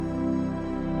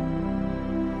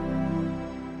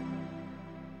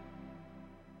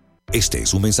Este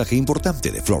es un mensaje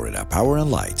importante de Florida Power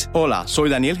and Light. Hola, soy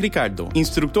Daniel Ricardo,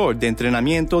 instructor de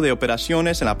entrenamiento de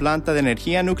operaciones en la planta de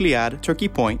energía nuclear Turkey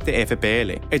Point de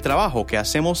FPL. El trabajo que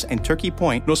hacemos en Turkey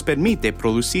Point nos permite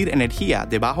producir energía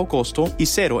de bajo costo y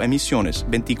cero emisiones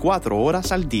 24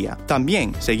 horas al día.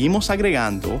 También seguimos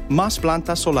agregando más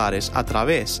plantas solares a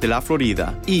través de la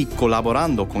Florida y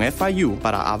colaborando con FIU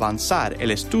para avanzar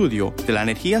el estudio de la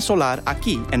energía solar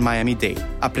aquí en Miami-Dade.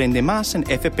 Aprende más en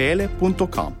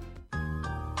fpl.com.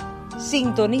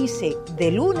 Sintonice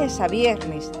de lunes a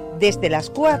viernes desde las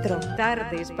 4.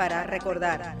 Tardes para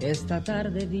recordar. Esta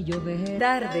tarde vi llover.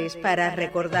 Tardes para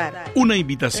recordar. Una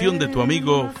invitación de tu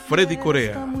amigo Freddy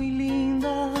Corea.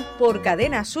 Por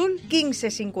Cadena Azul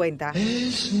 1550.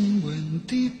 Es un buen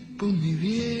tipo, mi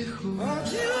viejo.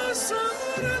 Adiós,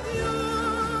 amor, adiós.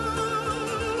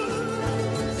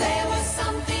 There was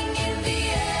something in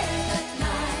the air that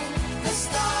night. The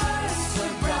stars were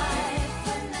bright.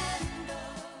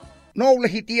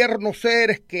 Nobles y tiernos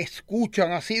seres que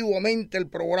escuchan asiduamente el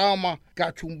programa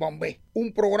Cachumbambé,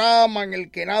 un programa en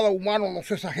el que nada humano nos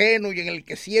es ajeno y en el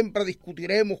que siempre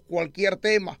discutiremos cualquier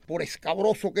tema, por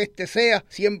escabroso que éste sea,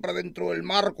 siempre dentro del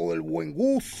marco del buen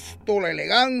gusto, la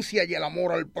elegancia y el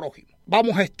amor al prójimo.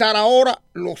 Vamos a estar ahora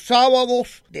los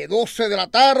sábados de 12 de la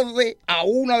tarde a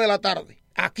 1 de la tarde,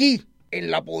 aquí en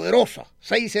la poderosa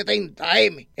 670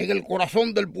 AM, en el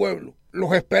corazón del pueblo.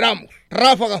 Los esperamos.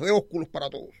 Ráfagas de ósculos para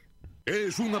todos.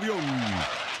 Es un avión,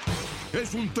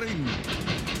 es un tren,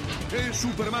 es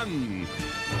Superman.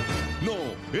 No,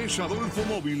 es Adolfo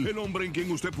Móvil, el hombre en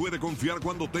quien usted puede confiar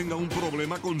cuando tenga un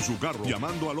problema con su carro.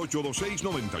 Llamando al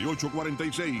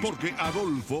 826-9846. Porque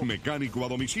Adolfo, mecánico a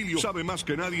domicilio, sabe más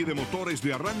que nadie de motores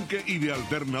de arranque y de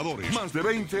alternadores. Más de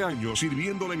 20 años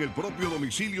sirviéndole en el propio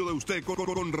domicilio de usted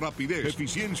con rapidez,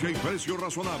 eficiencia y precio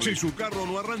razonable. Si su carro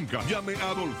no arranca, llame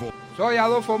a Adolfo. Soy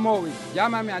Adolfo Móvil.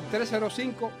 Llámame al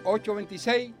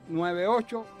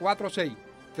 305-826-9846.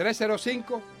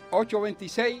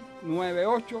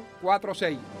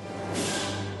 305-826-9846.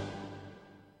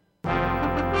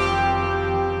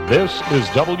 This is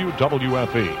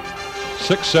WWFE,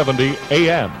 670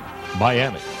 AM,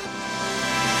 Miami.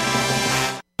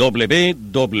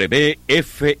 WWFE,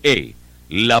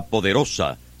 la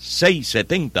poderosa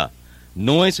 670,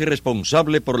 no es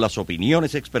responsable por las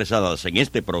opiniones expresadas en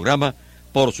este programa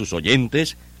por sus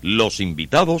oyentes, los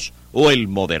invitados o el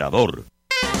moderador.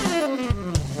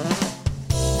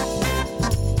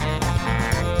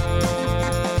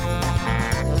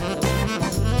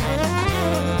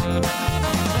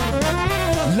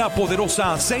 La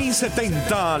poderosa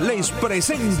 670 les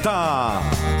presenta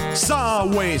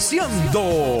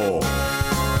Sawesiando.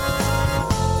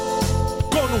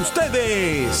 Con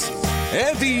ustedes,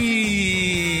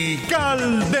 Eddy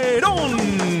Calderón.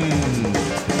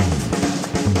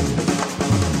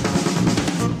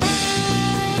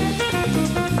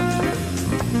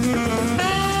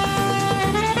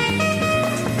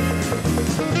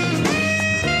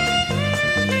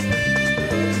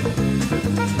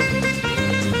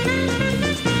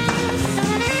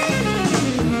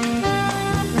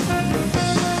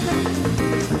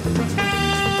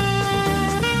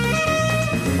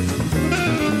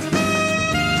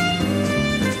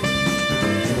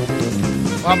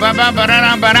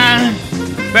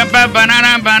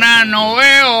 No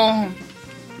veo.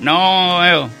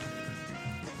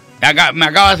 Me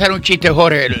acaba de hacer un chiste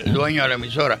Jorge, el dueño de la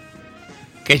emisora,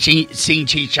 que sin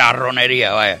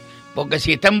chicharronería, vaya. Porque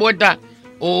si está envuelta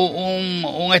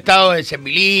un estado de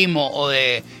servilismo o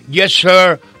de yes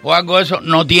sir o algo de eso,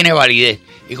 no tiene validez.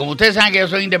 Y como ustedes saben que yo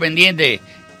soy independiente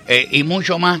y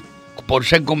mucho más por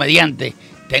ser comediante,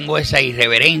 tengo esa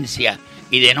irreverencia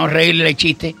y de no reírle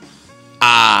chiste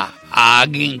a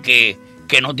alguien que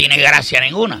no tiene gracia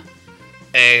ninguna.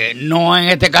 No en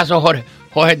este caso Jorge.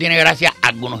 Jorge tiene gracia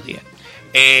algunos días.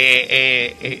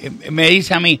 Me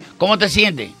dice a mí, ¿cómo te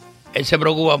sientes? Él se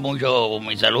preocupa mucho por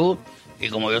mi salud y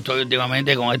como yo estoy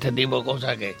últimamente con este tipo de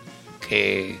cosas que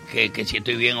si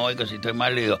estoy bien hoy, que si estoy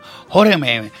mal, le digo, Jorge,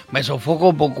 me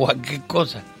sofoco por cualquier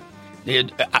cosa. Digo,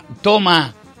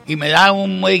 toma, y me da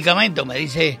un medicamento, me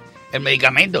dice, el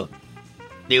medicamento.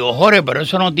 Digo, Jorge, pero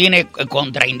eso no tiene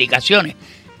contraindicaciones.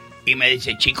 Y me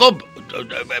dice, chico,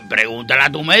 pregúntale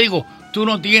a tu médico, tú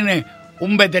no tienes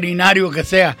un veterinario que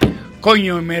sea.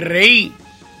 Coño, y me reí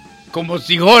como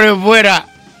si Jorge fuera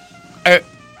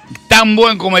tan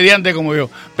buen comediante como yo.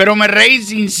 Pero me reí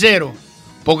sincero,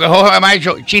 porque Jorge me ha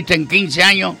hecho chiste en 15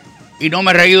 años y no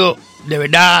me he reído de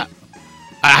verdad.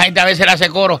 A la gente a veces le hace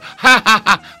coro, ja, ja,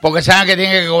 ja, porque saben que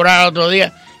tienen que cobrar al otro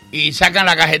día y sacan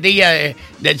la cajetilla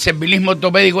del servilismo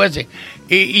ortopédico ese.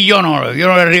 Y yo no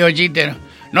le río de chiste.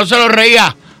 No se lo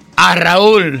reía a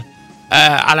Raúl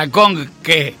Alarcón,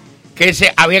 que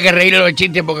ese había que reírle los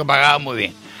chistes porque pagaba muy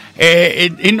bien.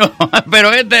 Y no,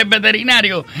 pero este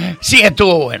veterinario sí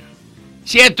estuvo bueno.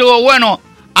 Sí estuvo bueno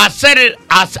hacer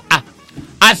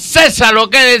a César lo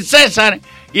que es de César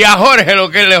y a Jorge lo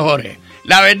que es de Jorge.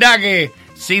 La verdad que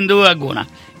sin duda alguna.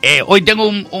 Hoy tengo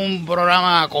un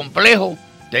programa complejo,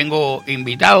 tengo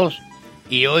invitados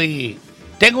y hoy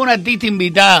tengo una artista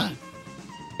invitada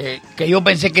que yo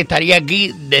pensé que estaría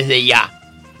aquí desde ya.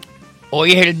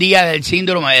 Hoy es el día del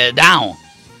síndrome de Down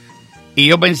y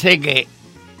yo pensé que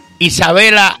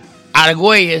Isabela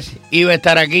Argüelles iba a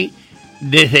estar aquí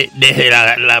desde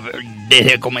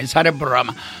comenzar el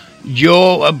programa.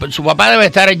 Su papá debe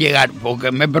estar al llegar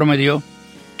porque me prometió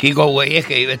Kiko Argüelles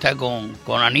que iba a estar con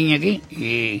la niña aquí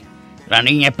y la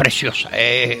niña es preciosa.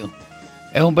 Es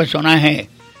un personaje,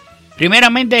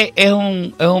 primeramente es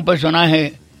un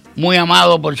personaje muy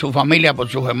amado por su familia, por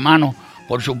sus hermanos,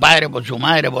 por su padre, por su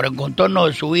madre, por el contorno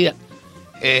de su vida.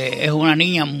 Es una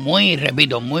niña muy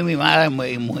mimada,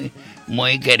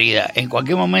 muy querida. En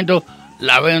cualquier momento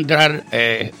la veo entrar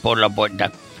por la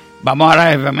puerta. Vamos a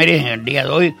las efemérides en el día de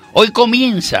hoy. Hoy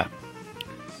comienza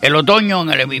el otoño en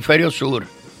el hemisferio sur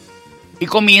y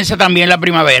comienza también la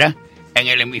primavera en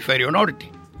el hemisferio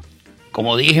norte.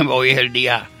 Como dije, hoy es el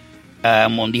día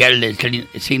mundial del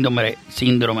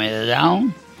síndrome de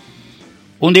Down.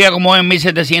 Un día como hoy, en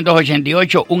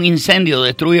 1788, un incendio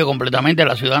destruye completamente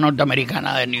la ciudad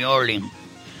norteamericana de New Orleans.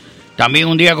 También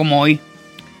un día como hoy,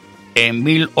 en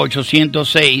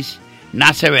 1806,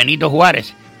 nace Benito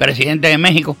Juárez, presidente de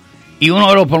México, y uno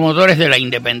de los promotores de la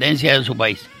independencia de su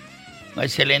país. Un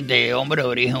excelente hombre de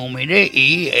origen humilde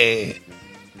y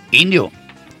indio.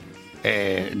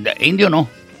 Indio no,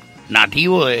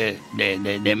 nativo de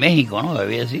México, ¿no?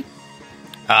 Debía decir.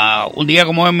 Un día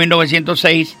como hoy, en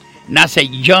 1906, nace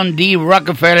John D.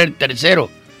 Rockefeller III,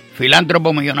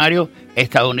 filántropo millonario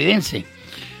estadounidense.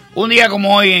 Un día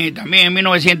como hoy, también en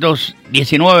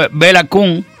 1919, Bela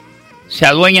Kun se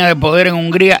adueña del poder en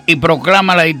Hungría y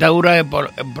proclama la dictadura del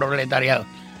proletariado.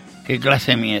 ¿Qué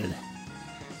clase de mierda?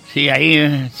 Sí,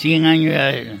 ahí 100 años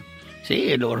ya,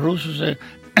 sí, los rusos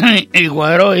y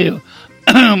cuadró y digo,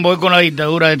 voy con la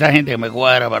dictadura de esta gente que me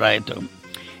cuadra para esto.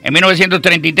 En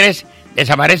 1933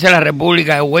 desaparece la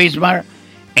República de Weimar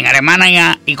en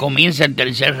Alemania y comienza el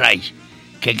Tercer Reich,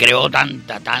 que creó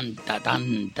tanta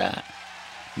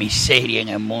miseria en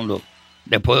el mundo.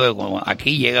 Después de cuando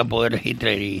aquí llega a poder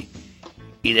Hitler y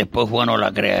después, bueno,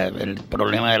 el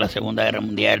problema de la Segunda Guerra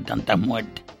Mundial, tantas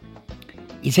muertes.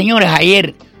 Y señores,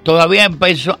 ayer todavía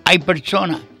hay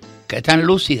personas que están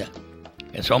lúcidas,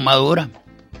 que son maduras,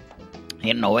 y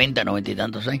en 90 y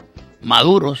tantos años,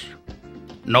 maduros,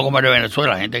 no como el de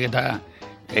Venezuela, gente que está,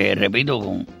 repito,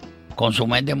 con su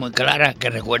mente muy clara, que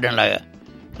recuerdan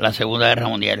la Segunda Guerra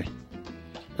Mundial,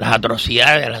 las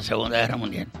atrocidades de la Segunda Guerra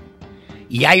Mundial.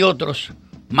 Y hay otros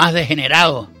más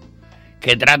degenerados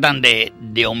que tratan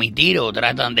de omitir o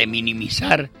tratan de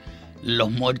minimizar los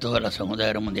muertos de la Segunda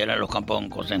Guerra Mundial en los campos de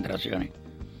concentraciones.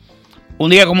 Un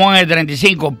día como en el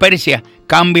 35, Persia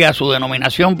cambia su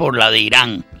denominación por la de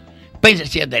Irán.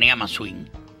 Persia tenía más swing.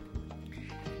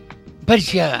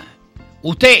 Persia,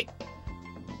 usted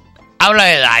habla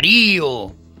de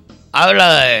Darío,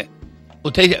 habla de...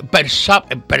 Usted dice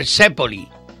Persépolis.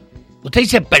 Usted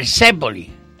dice Persépolis.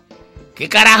 ¿Qué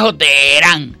carajo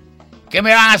Teherán? ¿Qué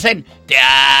me van a hacer? Te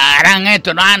harán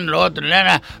esto, no harán lo otro,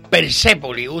 nada.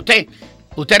 Persépolis. Usted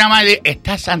nada más dice,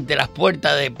 estás ante las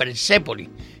puertas de Persépolis.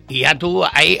 Y ya tú,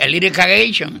 ahí, el Eddy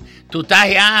Calderón, tú estás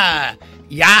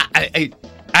ya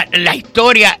la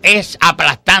historia es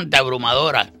aplastante,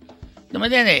 abrumadora. ¿Tú me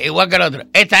entiendes? Igual que el otro.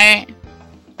 Esta es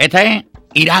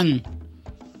Irán.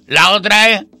 La otra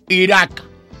es Irak.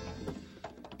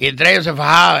 Y entre ellos se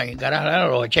fajaban, y carajo,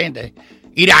 los 80.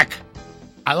 Irak.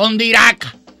 ¿A dónde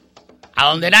Irak? A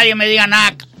donde nadie me diga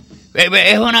nada.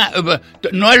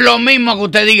 No es lo mismo que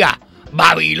usted diga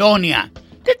Babilonia.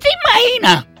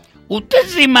 ¿Usted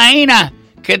se imagina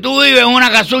que tú vives en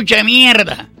una casucha de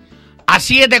mierda a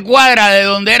 7 cuadras de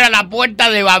donde era la puerta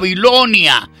de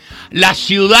Babilonia, la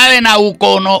ciudad de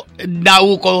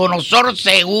Nabucodonosor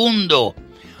II?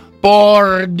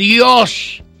 Por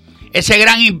Dios, ese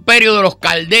gran imperio de los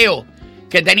caldeos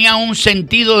que tenía un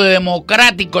sentido de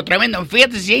democrático tremendo.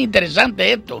 Fíjate si es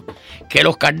interesante esto, que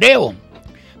los caldeos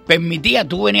permitía,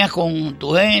 tú venías con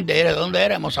tu gente, ¿de dónde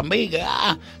era? De Mozambique,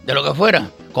 de lo que fuera,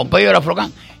 con Pello de la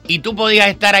Flocán, y tú podías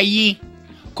estar allí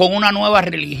con una nueva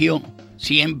religión,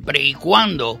 siempre y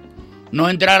cuando no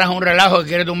entraras a un relajo que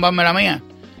quiere tumbarme la mía.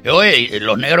 Y, oye,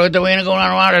 los negros que te vienen con una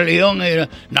nueva religión, no,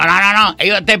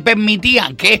 ellos te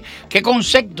permitían, ¿qué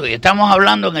concepto? Y estamos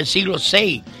hablando en el siglo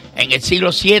VI, en el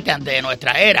siglo VII antes de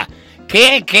nuestra era,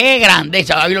 Qué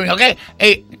grandeza, Babilonia.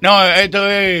 ¿Qué? No, esto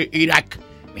es Irak.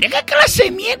 Mira qué clase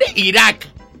de mierda es Irak.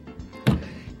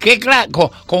 ¿Qué clase?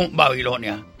 Con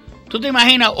Babilonia. ¿Tú te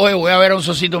imaginas? Oye, voy a ver a un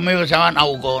socito mío que se llama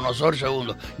Nabucodonosor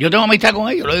II. Yo tengo amistad con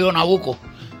ellos, lo digo Nabucco.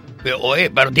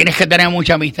 Pero tienes que tener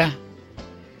mucha amistad.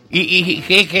 Y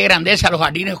qué grandeza los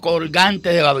jardines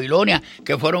colgantes de Babilonia,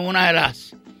 que fueron una de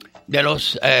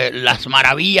las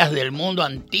maravillas del mundo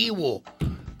antiguo.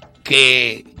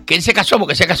 Que él se casó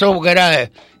porque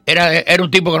era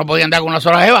un tipo que no podía andar con una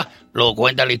sola jeva. Lo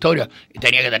cuenta la historia. Y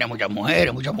tenía que tener muchas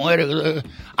mujeres.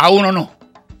 A uno no.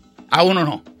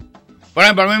 Por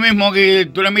ejemplo, a mí mismo, que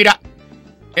tú le miras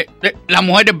la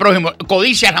mujer del prójimo,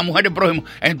 codicias la mujer del prójimo.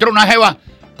 Entró una jeva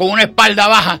con una espalda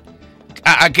baja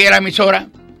aquí a la emisora.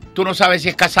 Tú no sabes si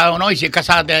es casada o no, y si es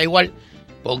casada te da igual,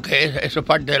 porque eso es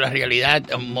parte de la realidad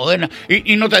moderna.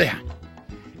 Y no te dejan.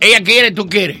 Ella quiere, tú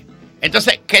quieres.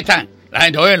 Entonces, ¿qué están? La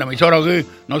gente, oye, la emisora aquí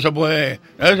no se puede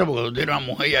eso porque tú tienes una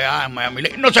mujer allá en Miami.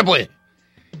 No se puede.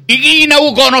 Y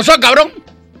Nabucodonosor, cabrón.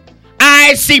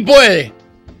 Sí puede.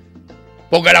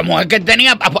 Porque la mujer que él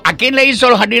tenía, ¿a quién le hizo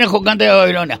los jardines colgantes de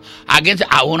Babilonia?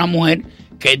 A una mujer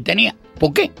que él tenía.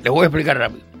 ¿Por qué? Les voy a explicar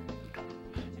rápido.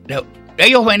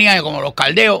 Ellos venían como los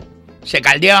caldeos, se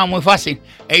caldeaban muy fácil.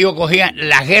 Ellos cogían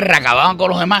la guerra, acababan con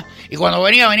los demás. Y cuando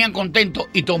venían contentos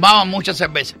y tomaban mucha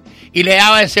cerveza. Y le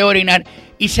daban ese orinar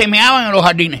y se meaban en los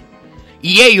jardines.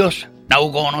 Y ellos,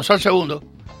 Nabucodonosor II,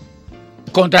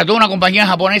 contrató una compañía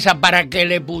japonesa para que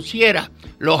le pusiera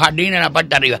los jardines en la parte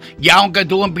de arriba. Ya aunque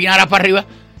tú empinaras para arriba,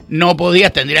 no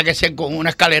podías, tendría que ser con una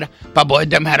escalera para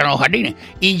poderte mear en los jardines.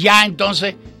 Y ya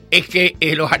entonces es que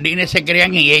los jardines se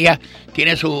crean y ella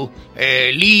tiene sus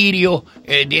lirios,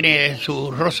 tiene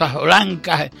sus rosas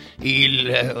blancas y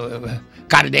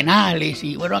cardenales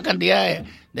y bueno, una cantidad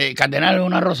de cardenales,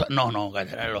 una rosa. No,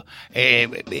 cardenales.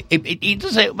 Y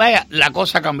entonces, vaya, la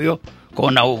cosa cambió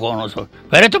con Nabucodonosor.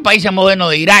 Pero estos países modernos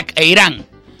de Irak e Irán,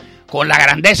 con la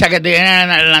grandeza que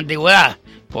tenían en la antigüedad,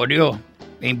 por Dios,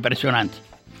 impresionante.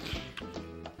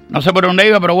 No sé por dónde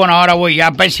iba, pero bueno, ahora voy.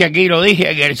 Ya Percy aquí lo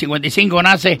dije, que el 55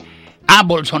 nace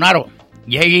Bolsonaro.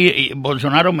 Y ahí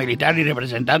Bolsonaro, militar y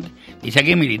representante, dice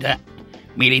aquí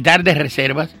militar de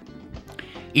reservas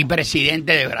y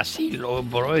presidente de Brasil, hoy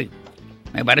por hoy.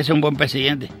 Me parece un buen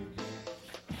presidente.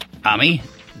 A mí,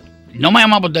 no me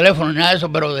llama por teléfono ni nada de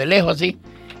eso, pero de lejos así,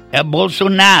 es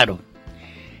Bolsonaro.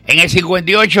 En el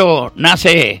 58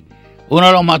 nace uno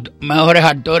de los mejores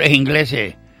actores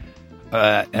ingleses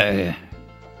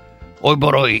hoy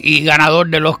por hoy y ganador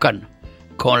del Oscar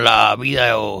con la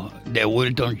vida de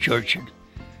Winston Churchill.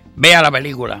 Vea la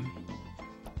película.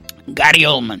 Gary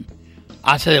Oldman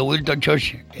hace de Winston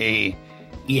Churchill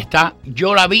y está,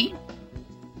 yo la vi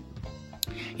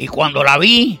y cuando la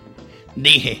vi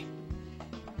dije,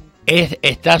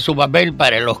 está su papel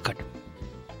para el Oscar.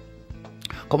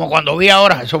 Como cuando vi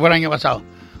ahora, eso fue el año pasado,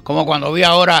 como cuando vi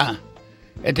ahora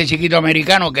este chiquito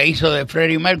americano que hizo de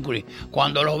Freddie Mercury.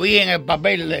 Cuando lo vi en el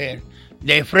papel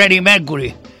de Freddie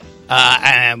Mercury,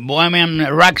 Bohemian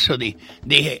Rhapsody,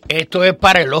 dije, esto es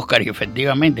para el Oscar. Y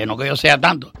efectivamente, no que yo sea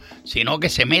tanto, sino que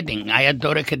se meten. Hay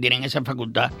actores que tienen esa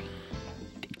facultad,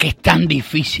 que es tan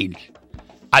difícil.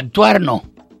 Actuar no,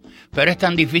 pero es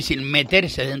tan difícil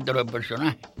meterse dentro del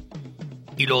personaje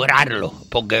y lograrlo,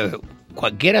 porque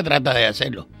cualquiera trata de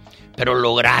hacerlo, pero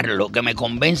lograrlo, que me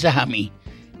convenzas a mí,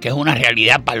 que es una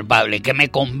realidad palpable, que me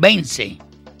convence.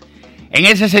 En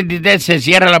el 63 se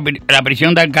cierra la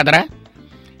prisión de Alcatraz,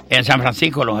 en San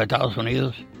Francisco, en los Estados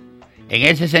Unidos. En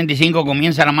el 65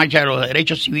 comienza la marcha de los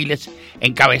derechos civiles,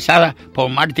 encabezada por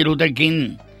Martin Luther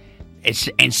King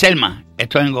en Selma,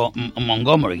 esto es en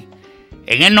Montgomery.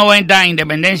 En el 90,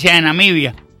 independencia de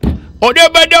Namibia. ¡Oye,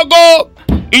 Peñoco!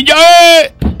 ¡Y ya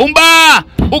es! ¡Umba!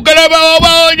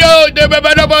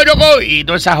 Y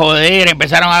toda esa jodera,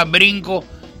 empezaron a dar brincos.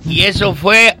 Y eso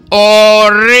fue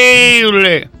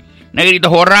horrible.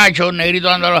 Negritos borrachos, negritos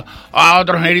dando a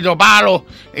otros negritos palos.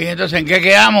 Y entonces, ¿en qué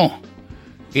quedamos?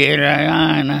 En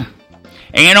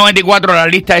el 94, la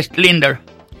lista Slender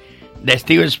de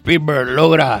Steven Spielberg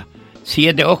logra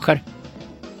 7 Oscars.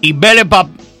 Y Belle Pop,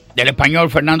 del español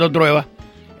Fernando Trueba,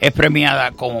 es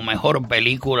premiada como mejor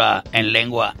película en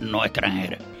lengua no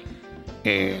extranjera.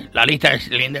 La lista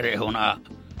Slender es una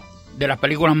de las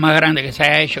películas más grandes que se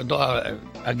haya hecho toda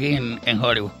aquí en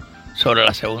Hollywood sobre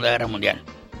la Segunda Guerra Mundial.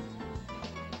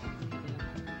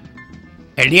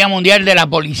 El Día Mundial de la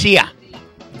Policía.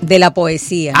 De la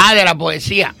poesía. De la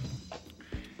poesía.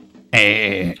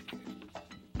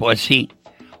 Pues sí.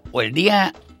 O el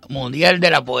Día Mundial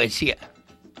de la Poesía.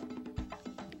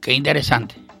 Qué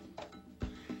interesante.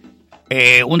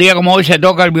 Un día como hoy se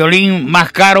toca el violín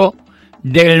más caro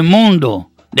del mundo.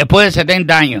 después de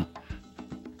 70 años.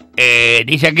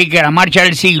 Dice aquí que la marcha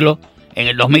del siglo, en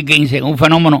el 2015, es un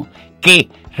fenómeno que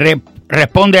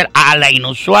responde a la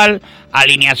inusual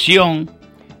alineación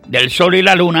del Sol y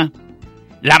la Luna.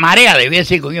 La marea, debía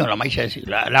decir, coño, la marcha del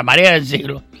siglo, la marea del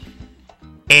siglo,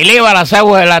 eleva las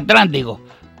aguas del Atlántico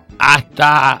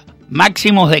hasta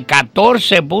máximos de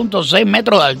 14.6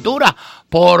 metros de altura.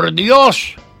 ¡Por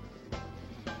Dios!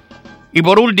 Y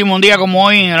por último, un día como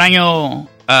hoy, en el año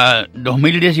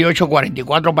 2018,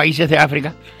 44 países de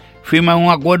África firman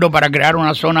un acuerdo para crear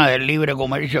una zona de libre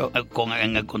comercio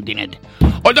en el continente.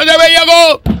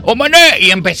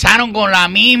 Y empezaron con la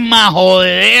misma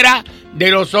jodedera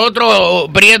de los otros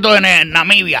prietos en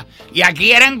Namibia. Y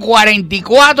aquí eran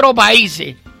 44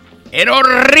 países. Era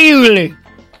horrible.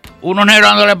 Unos negros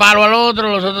dándole palo al otro,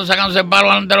 los otros sacándose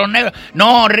palo ante los negros.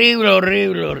 No,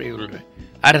 horrible.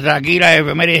 Hasta aquí las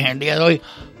efemérides en el día de hoy.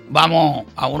 Vamos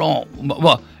a uno.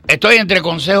 Estoy entre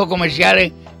consejos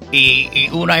comerciales y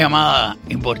una llamada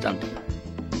importante.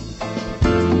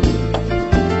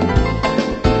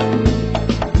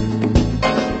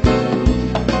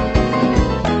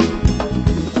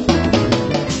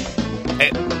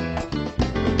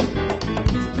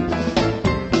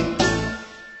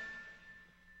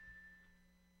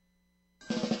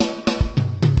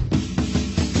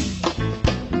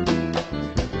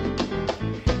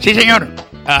 Sí, señor.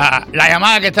 La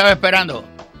llamada que estaba esperando.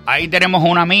 Ahí tenemos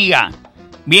una amiga.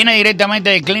 Viene directamente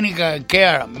de Clinical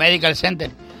Care Medical Center.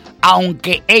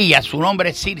 Aunque ella, su nombre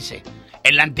es Circe,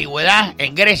 en la antigüedad,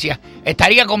 en Grecia,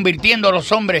 estaría convirtiendo a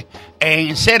los hombres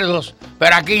en cerdos.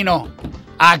 Pero aquí no.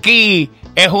 Aquí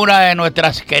es una de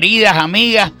nuestras queridas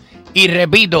amigas. Y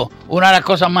repito, una de las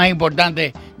cosas más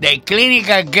importantes de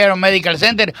Clinical Care Medical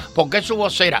Center, porque es su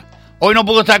vocera. Hoy no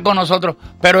pudo estar con nosotros,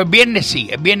 pero el viernes sí.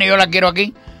 El viernes yo la quiero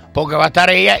aquí, porque va a estar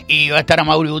ella y va a estar a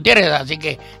Mauri Gutiérrez, así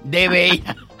que debe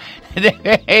ella.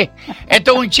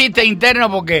 Esto es un chiste interno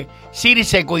porque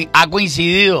Circe ha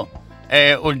coincidido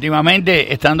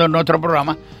últimamente, estando en nuestro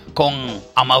programa, con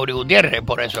Mauri Gutiérrez,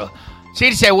 por eso.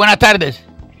 Circe, buenas tardes.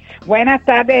 Buenas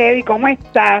tardes, Eddy, ¿cómo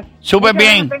estás? Súper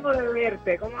bien. No tengo de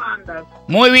verte, ¿cómo andas?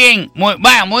 Muy bien,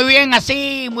 muy bien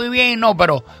así, muy bien, no,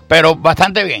 pero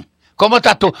bastante bien. ¿Cómo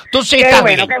estás tú? Tú sí estás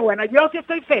bien. Qué bueno, yo sí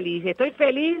estoy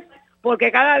feliz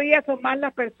porque cada día son más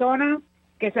las personas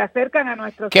que se acercan a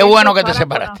nuestros Qué bueno que te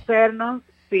separaste. Conocernos,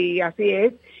 sí, así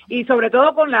es. Y sobre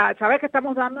todo sabes que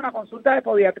estamos dando una consulta de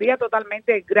podiatría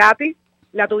totalmente gratis.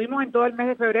 La tuvimos en todo el mes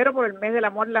de febrero por el mes del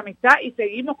amor y la amistad y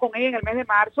seguimos con ella en el mes de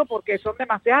marzo porque son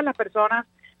demasiadas las personas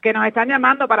que nos están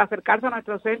llamando para acercarse a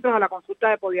nuestros centros a la consulta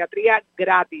de podiatría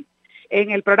gratis.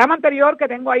 En el programa anterior que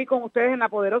tengo ahí con ustedes en La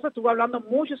Poderosa estuve hablando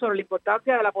mucho sobre la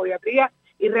importancia de la podiatría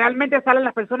y realmente salen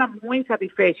las personas muy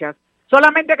satisfechas.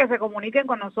 Solamente que se comuniquen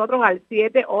con nosotros al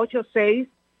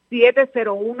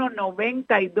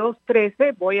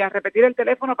 786-701-9213. Voy a repetir el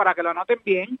teléfono para que lo anoten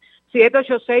bien.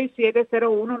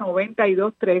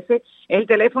 786-701-9213. El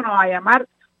teléfono a llamar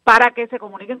para que se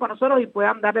comuniquen con nosotros y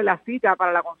puedan darle la cita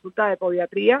para la consulta de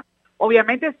podiatría.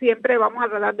 Obviamente siempre vamos a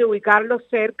tratar de ubicarlos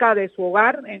cerca de su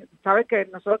hogar. Sabes que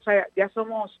nosotros ya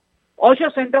somos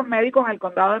 8 centros médicos en el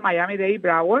condado de Miami-Dade y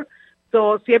Broward.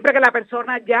 Siempre que la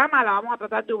persona llama, la vamos a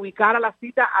tratar de ubicar a la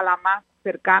cita a la más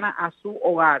cercana a su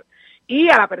hogar. Y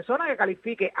a la persona que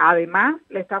califique, además,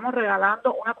 le estamos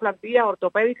regalando unas plantillas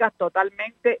ortopédicas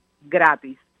totalmente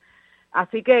gratis.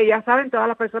 Así que ya saben, todas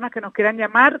las personas que nos quieran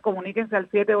llamar, comuníquense al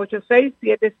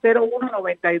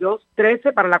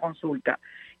 786-701-9213 para la consulta.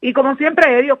 Y como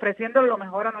siempre, Eddy, ofreciendo lo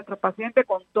mejor a nuestros pacientes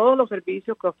con todos los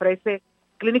servicios que ofrece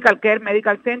Clinical Care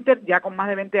Medical Center, ya con más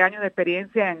de 20 años de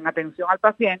experiencia en atención al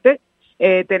paciente.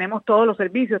 Tenemos todos los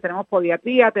servicios, tenemos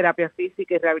podiatría, terapia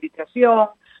física y rehabilitación,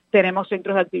 tenemos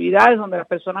centros de actividades donde las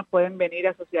personas pueden venir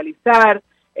a socializar,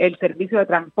 el servicio de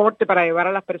transporte para llevar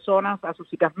a las personas a sus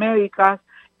citas médicas,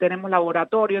 tenemos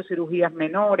laboratorios, cirugías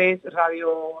menores,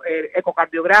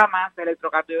 ecocardiogramas,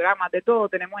 electrocardiogramas, de todo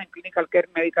tenemos en Clinical Care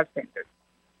Medical Center.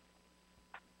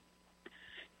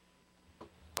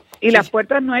 Y las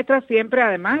puertas nuestras siempre,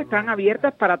 además, están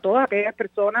abiertas para todas aquellas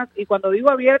personas. Y cuando digo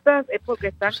abiertas es porque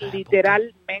están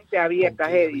literalmente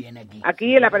abiertas, Eddy.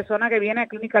 Aquí la persona que viene a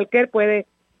Clinical Care puede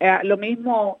lo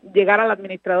mismo llegar al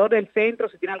administrador del centro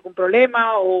si tiene algún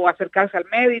problema o acercarse al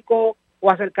médico o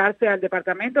acercarse al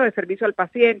departamento de servicio al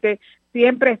paciente.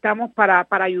 Siempre estamos para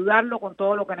ayudarlo con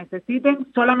todo lo que necesiten,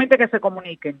 solamente que se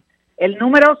comuniquen. El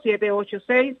número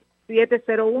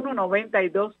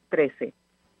 786-701-9213.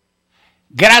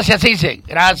 Gracias, Circe.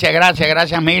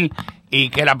 Gracias mil. Y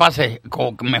que la pases,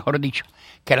 mejor dicho,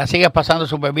 que la sigas pasando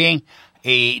súper bien.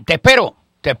 Y te espero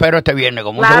este viernes.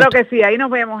 Claro que sí, ahí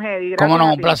nos vemos, Eddy. Cómo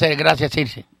no, un placer. Gracias,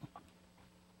 Circe.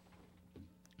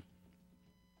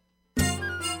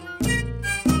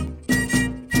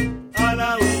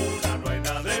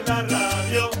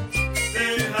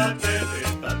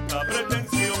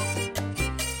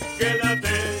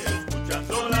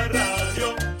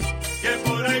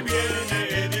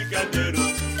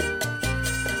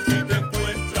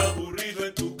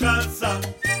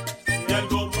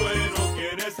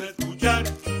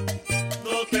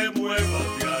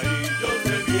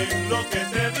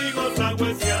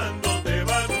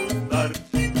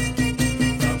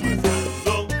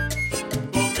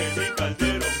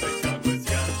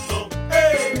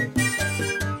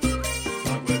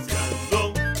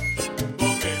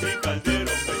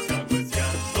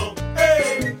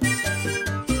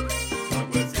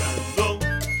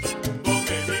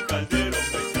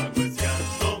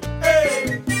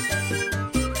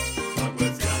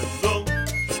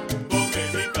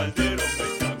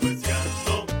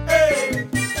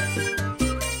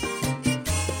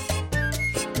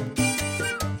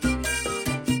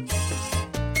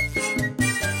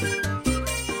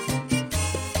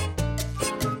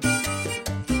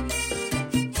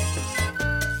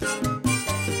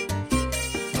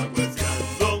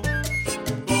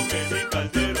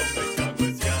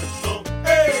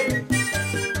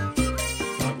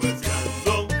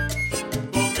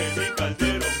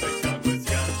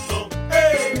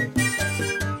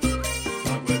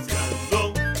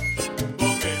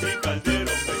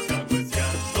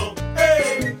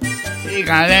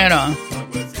 Calderón.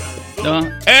 ¿No?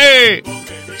 ¡Ey!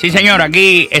 Sí, señor,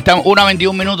 aquí estamos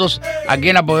 1:21 minutos aquí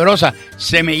en La Poderosa.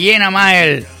 Se me llena más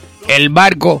el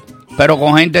barco, pero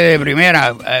con gente de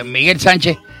primera. Miguel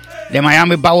Sánchez de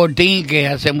Miami Power Team, que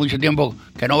hace mucho tiempo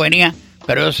que no venía,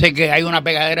 pero yo sé que hay una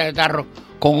pegadera de tarro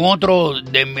con otro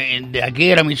de aquí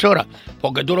de la emisora,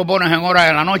 porque tú lo pones en horas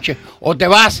de la noche, o te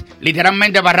vas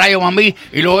literalmente para Radio Mambí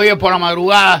y lo oyes por la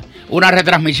madrugada, una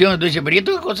retransmisión, y tú dices, pero ¿y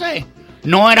esto qué cosa es?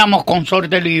 No éramos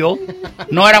consorte él y yo,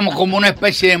 no éramos como una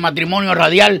especie de matrimonio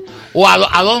radial, o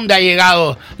a dónde ha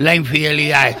llegado la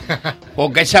infidelidad,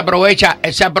 porque él se aprovecha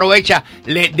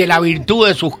de la virtud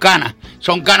de sus canas,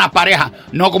 son canas parejas,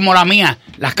 no como la mía.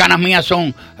 Las canas mías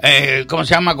son, ¿cómo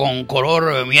se llama? Con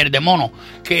color miel de mono,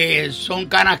 que son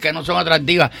canas que no son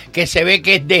atractivas, que se ve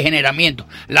que es degeneramiento.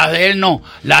 Las de él no,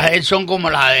 las de él son como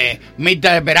las de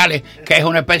Mirta de Perales, que es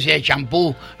una especie de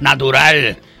champú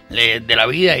natural de la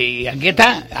vida. Y aquí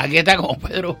está con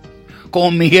Pedro,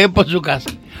 con Miguel por su casa.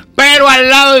 Pero al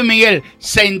lado de Miguel,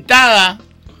 sentada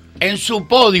en su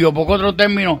podio, porque otro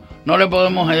término no le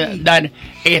podemos dar,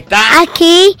 está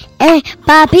aquí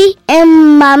papi,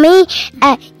 mami,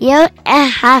 yo,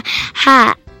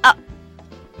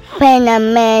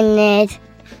 fenómenos.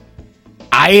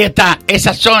 Ahí está,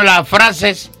 esas son las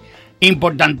frases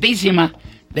importantísimas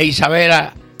de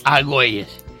Isabela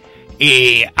Argüelles,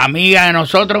 y amiga de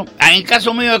nosotros. En el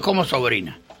caso mío es como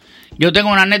sobrina. Yo tengo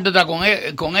una anécdota con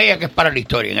ella que es para la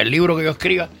historia. En el libro que yo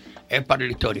escriba es para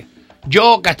la historia.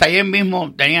 Yo, que hasta ayer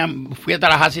mismo fui a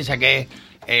Tallahassee y saqué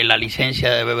la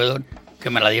licencia de bebedor, que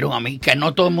me la dieron a mí, que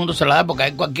no todo el mundo se la da,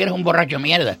 porque cualquiera es un borracho de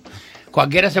mierda.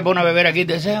 Cualquiera se pone a beber aquí y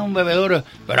dice, ese es un bebedor,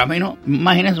 pero a mí no.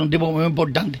 Imagínense, un tipo muy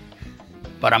importante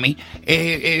para mí.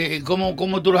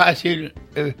 ¿Cómo tú le vas a decir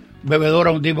bebedor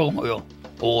a un tipo como yo?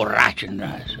 Borracho,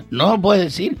 no lo puedes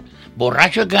decir.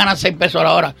 Borracho es que gana 6 pesos a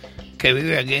la hora, que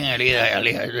vive aquí en el Ida.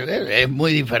 Es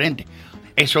muy diferente.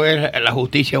 Eso es la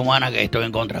justicia humana que estoy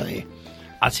en contra de.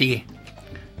 Así es.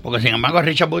 Porque sin embargo a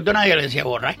Richard Burton nadie le decía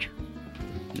borracho.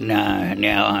 Ni a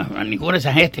ninguna de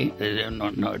esas gente.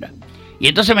 No, ¿verdad? Y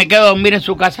entonces me quedo a dormir en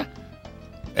su casa.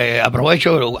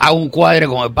 Aprovecho, hago un cuadre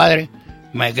con el padre.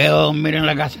 Me quedo a dormir en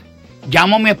la casa.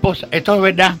 Llamo a mi esposa. Esto es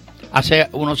verdad. Hace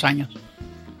unos años.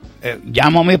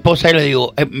 Llamo a mi esposa y le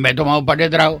digo, me he tomado un par de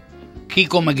tragos.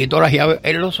 Kiko me quitó las llaves.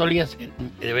 Él lo solía hacer.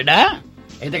 De verdad.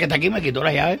 Este que está aquí me quitó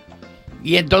las llaves.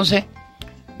 Y entonces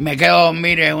me quedo a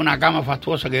dormir en una cama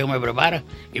fastuosa que yo me preparo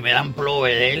y me dan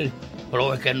ploves de él,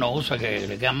 ploves que él no usa, que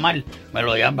le quedan mal, me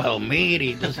lo llevan para dormir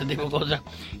y todo ese tipo de cosas.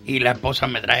 Y la esposa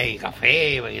me trae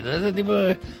café y todo ese tipo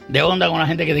de onda con la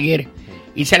gente que te quiere.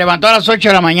 Y se levantó a las 8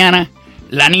 de la mañana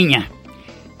la niña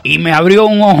y me abrió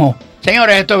un ojo.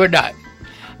 Señores, esto es verdad.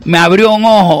 Me abrió un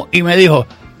ojo y me dijo,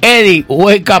 Eddy,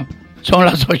 wake up, son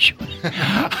las 8.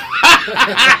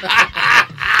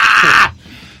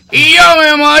 Y yo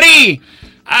me morí.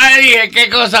 Ay, dije, qué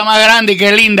cosa más grande y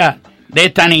qué linda de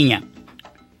esta niña.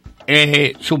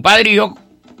 Su padre y yo,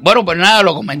 bueno, pues nada,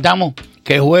 lo comentamos,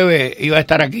 que el jueves iba a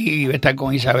estar aquí, iba a estar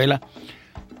con Isabela.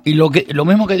 Y lo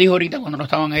mismo que dijo ahorita cuando no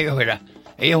estaban ellos, ¿verdad?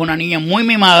 Ella es una niña muy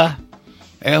mimada,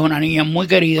 es una niña muy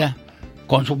querida,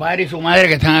 con su padre y su madre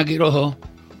que están aquí los dos,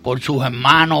 por sus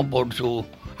hermanos, por su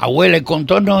abuela, el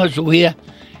contorno de su vida.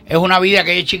 Es una vida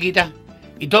que es chiquita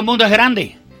y todo el mundo es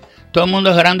grande. Todo el mundo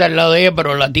es grande al lado de ella,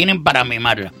 pero la tienen para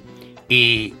mimarla.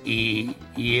 Y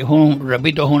es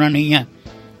repito, es una niña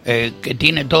que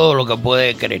tiene todo lo que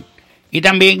puede querer. Y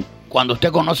también, cuando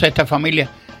usted conoce a esta familia,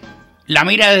 la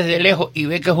mira desde lejos y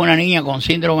ve que es una niña con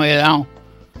síndrome de Down.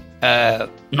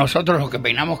 Nosotros los que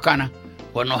peinamos canas,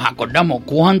 pues nos acordamos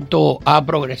cuánto ha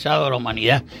progresado la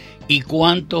humanidad y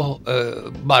cuántos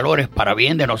valores para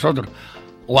bien de nosotros,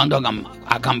 cuánto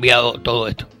ha cambiado todo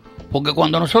esto. Porque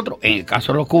cuando nosotros, en el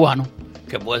caso de los cubanos,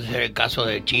 que puede ser el caso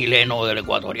del chileno o del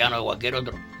ecuatoriano o de cualquier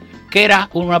otro, que era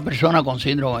una persona con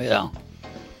síndrome de Down,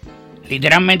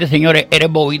 literalmente, señores, eres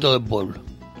bobito del pueblo.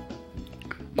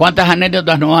 ¿Cuántas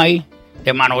anécdotas no hay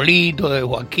de Manolito, de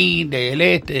Joaquín,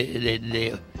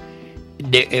 de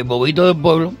bobito del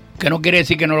pueblo? Que no quiere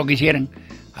decir que no lo quisieran,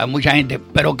 hay mucha gente,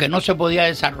 pero que no se podía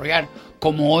desarrollar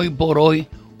como hoy por hoy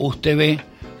usted ve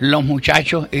los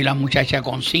muchachos y las muchachas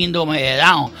con síndrome de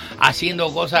Down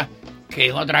haciendo cosas que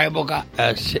en otra época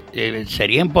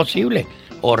sería imposible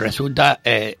o resulta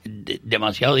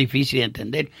demasiado difícil de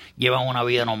entender. Llevan una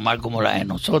vida normal como la de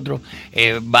nosotros,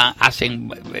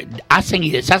 hacen y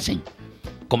deshacen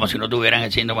como si no tuvieran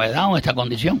el síndrome de Down, esta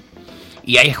condición.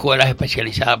 Y hay escuelas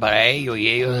especializadas para ellos y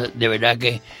ellos de verdad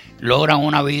que logran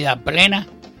una vida plena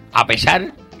a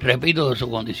pesar, repito, de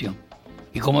su condición.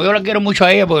 Y como yo la quiero mucho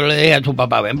a ella, pues le dije a su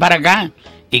papá, ven para acá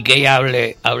y que ella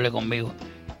hable conmigo.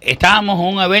 estábamos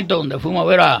en un evento donde fuimos a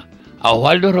ver a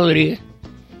Osvaldo Rodríguez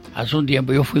hace un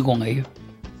tiempo. Yo fui con ellos,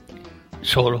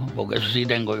 solo, porque eso sí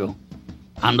tengo yo.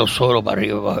 Ando solo para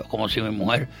arriba, como si mi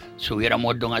mujer se hubiera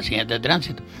muerto en un accidente de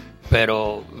tránsito.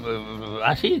 Pero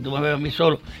así, tú me ves a mí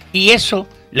solo. Y eso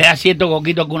le da cierto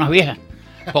coquito a algunas viejas,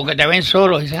 porque te ven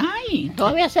solo y dicen, ay,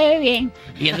 todavía se ve bien.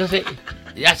 Y entonces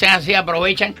ya hacen así,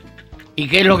 aprovechan. ¿Y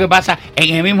qué es lo que pasa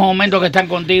en el mismo momento que están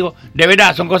contigo? De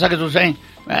verdad, son cosas que suceden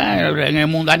en el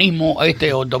mundanismo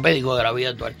ortopédico de la vida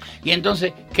actual. Y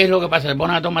entonces, ¿qué es lo que pasa? Se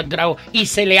ponen a tomar trago y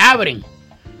se le abren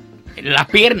las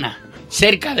piernas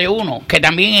cerca de uno, que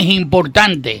también es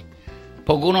importante,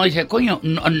 porque uno dice, coño,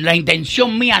 no, la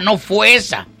intención mía no fue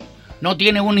esa, no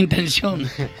tiene una intención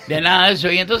de nada de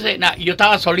eso. Y entonces, yo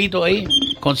estaba solito ahí,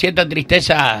 con cierta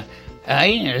tristeza,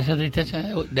 ahí, esa tristeza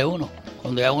de uno,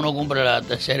 cuando ya uno cumple la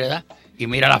tercera edad, y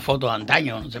mira la foto de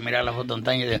antaño, no se mira la foto de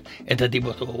antaño y dice, este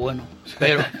tipo estuvo bueno,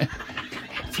 pero...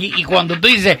 Sí, y cuando tú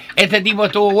dices, este tipo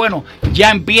estuvo bueno,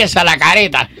 ya empieza la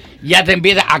careta, ya te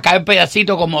empieza a caer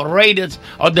pedacitos como Raiders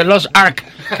of the Lost Ark,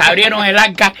 que abrieron el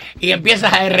arca y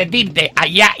empiezas a derretirte.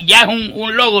 Allá ya es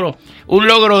un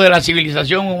logro de la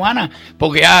civilización humana,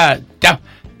 porque ya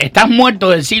estás muerto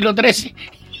del siglo XIII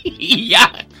y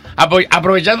ya,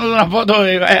 aprovechando una foto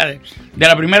de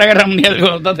la Primera Guerra Mundial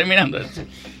cuando está terminando.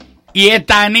 Y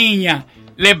esta niña,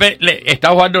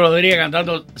 está Osvaldo Rodríguez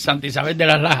cantando Santa Isabel de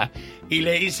las Lajas, y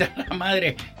le dice a la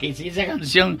madre que si esa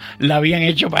canción la habían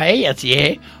hecho para ella, si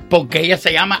es porque ella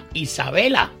se llama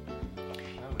Isabela.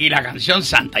 Y la canción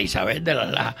Santa Isabel de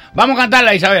las Lajas. Vamos a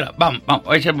cantarla, Isabela. Vamos.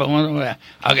 Ok,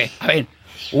 a ver.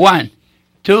 1,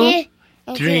 2,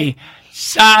 3.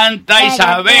 Santa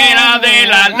Isabela de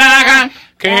las Lajas,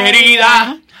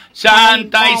 querida.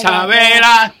 Santa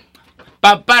Isabela.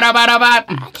 Para.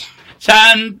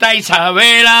 Santa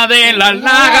Isabela de las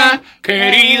Lajas,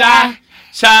 querida.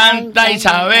 Santa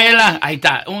Isabela, ahí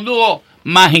está, un dúo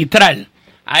magistral,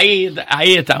 ahí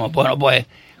estamos. Bueno, pues,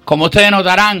 como ustedes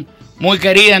notarán, muy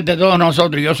querida entre todos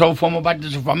nosotros, yo formo parte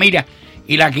de su familia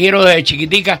y la quiero desde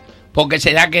chiquitica porque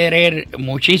se da a querer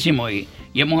muchísimo y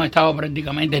hemos estado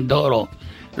prácticamente en todos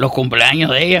los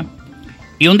cumpleaños de ella.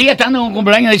 Y un día estando en un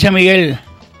cumpleaños, dice Miguel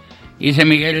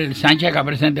Sánchez acá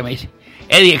presente, me dice,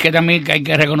 Eddy, es que también hay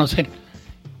que reconocer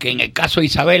que en el caso de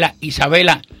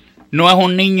Isabela no es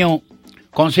un niño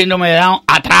con síndrome de Down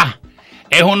atrás,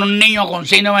 es un niño con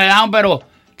síndrome de Down, pero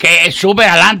que es súper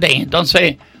adelante.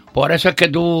 Entonces, por eso es que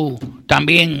tú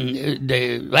también,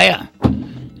 vaya,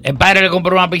 el padre le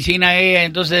compró una piscina a ella,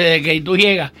 entonces desde que tú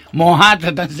llegas, mojada te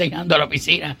está enseñando a la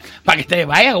piscina, para que te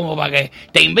vaya, como para que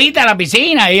te invite a la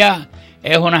piscina. Ella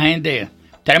es una gente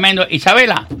tremendo.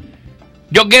 Isabela,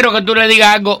 yo quiero que tú le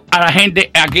digas algo a la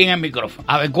gente aquí en el micrófono.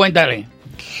 A ver, cuéntale.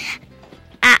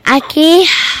 Aquí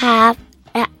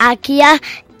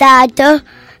Tato.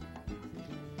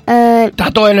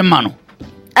 Tato es el hermano.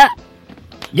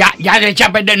 Ya le echa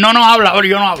a perder. No habla, ahora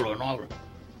yo no hablo.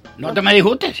 No te me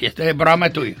disgustes si este programa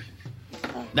es tuyo.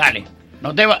 Dale.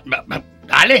 No te va.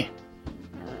 Dale.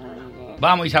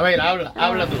 Vamos, Isabel, habla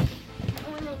tú.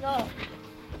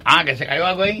 Que se cayó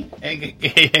algo ahí.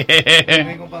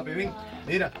 Ven, compadre, ven.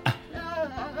 Mira.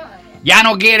 Ya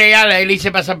no quiere, ya le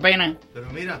hice pasar pena. Pero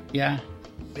mira. Ya.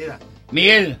 Mira.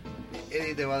 Miguel.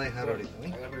 Eddy te va a dejar ahorita.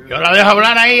 ¿Eh? Yo la dejo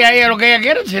hablar ahí a lo que ella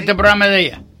quiere, si este programa es de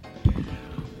ella.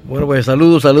 Bueno, pues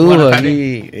saludos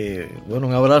aquí. Bueno,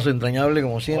 un abrazo entrañable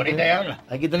como siempre. Ahorita habla.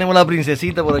 Aquí tenemos la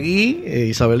princesita por aquí,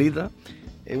 Isabelita.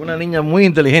 Una niña muy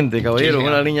inteligente, caballero. Sí,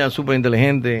 una niña súper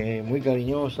inteligente, muy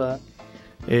cariñosa.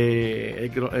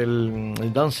 El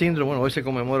Down syndrome, bueno, hoy se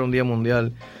conmemora un día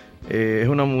mundial. Es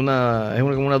como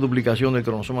una duplicación del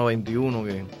cromosoma 21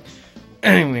 que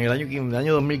en el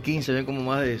año 2015 había como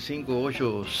más de 5,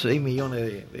 8, 6 millones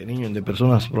de niños, de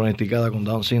personas pronosticadas con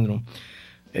Down syndrome.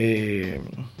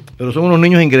 Pero son unos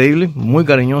niños increíbles, muy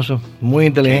cariñosos, muy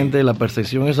inteligentes. Sí. La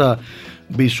percepción esa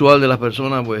visual de las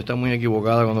personas pues está muy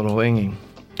equivocada cuando los ven.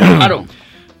 Claro.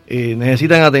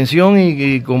 Necesitan atención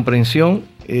y comprensión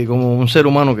como un ser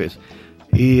humano que es.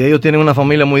 Y ellos tienen una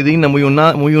familia muy digna, muy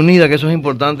unida, que eso es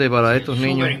importante para estos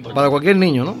niños, para cualquier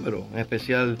niño, ¿no? Pero en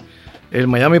especial el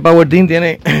Miami Power Team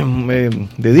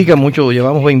dedica mucho,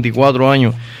 llevamos 24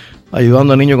 años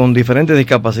ayudando a niños con diferentes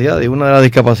discapacidades. Una de las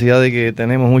discapacidades que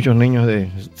tenemos muchos niños de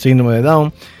síndrome de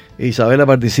Down. Isabela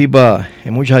participa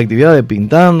en muchas actividades,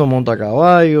 pintando, monta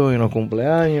caballo, en los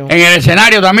cumpleaños. En el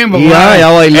escenario también, porque ya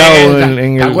ha bailado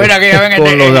 ¿te acuerdas que ella ven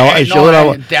el show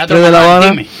del Teatro de La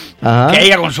Habana? Ajá. Que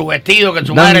ella con su vestido, que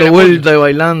su madre dando vueltas y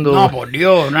bailando. No, por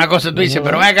Dios, una cosa tú dices,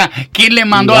 pero ven acá, ¿quién le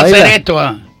mandó a hacer esto?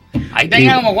 Ahí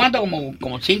tenía como cuánto,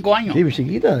 como 5 años. Sí,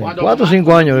 chiquita, 4 o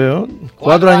 5 años, ¿no?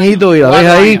 4 años, añitos, y la ves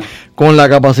 4 ahí años. con la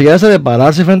capacidad esa de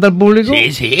pararse frente al público.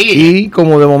 Sí, sí. Y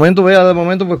como de momento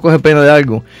pues coge pena de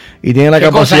algo. Y tiene la ¿Qué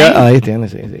capacidad, cosa ahí tiene,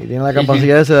 sí, tiene la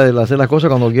capacidad esa de hacer las cosas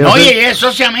cuando quiere. Oye, es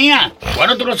socia mía.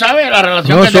 Bueno, tú lo sabes, la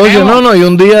relación No, que socio, tenemos. no, y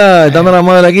un día, estando la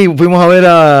madre aquí, fuimos a ver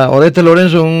a Oreste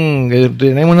Lorenzo, que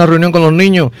tenemos una reunión con los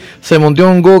niños, se montó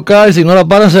un go-kart, y si no la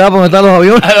paran se va para donde están los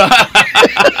aviones.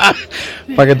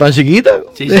 Para que tan chiquita,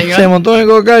 Sí, señor. se montó en el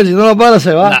go-kart, si no la para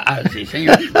se va. Sí,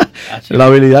 señor. La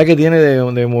habilidad que tiene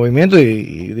de movimiento,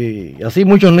 y así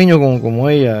muchos niños como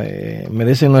ella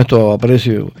merecen nuestro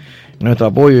aprecio, nuestro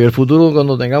apoyo, y el futuro,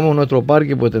 cuando tengamos nuestro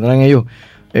parque, pues tendrán ellos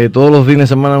todos los fines de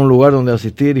semana un lugar donde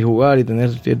asistir y jugar y tener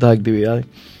ciertas actividades.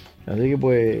 Así que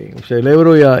pues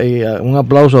celebro y un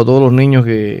aplauso a todos los niños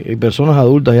y personas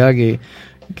adultas ya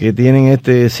que tienen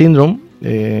este síndrome,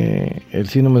 el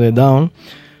síndrome de Down,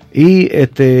 y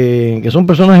que son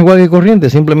personas igual que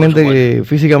corrientes, simplemente que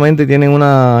físicamente tienen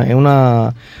una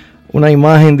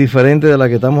imagen diferente de la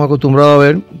que estamos acostumbrados a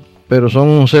ver, pero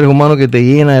son seres humanos que te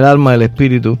llenan el alma, el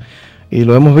espíritu, y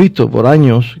lo hemos visto por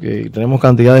años, que tenemos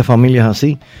cantidad de familias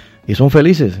así, y son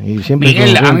felices, y siempre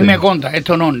Miguel, a mí me conta,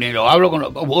 esto no, ni lo hablo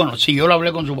con bueno, sí, yo lo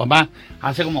hablé con su papá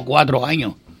hace como 4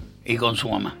 años, y con su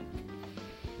mamá.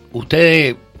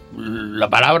 Ustedes, la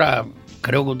palabra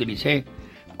creo que utilicé,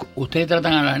 ustedes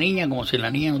tratan a la niña como si la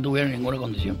niña no tuviera ninguna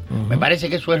condición. Me parece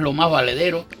que eso es lo más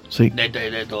valedero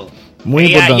de todo. Muy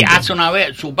Ella importante. ya hace una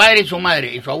vez, su padre y su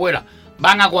madre y su abuela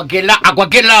van a cualquier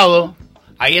lado,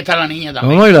 ahí está la niña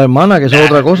también. No, y la hermana, que eso es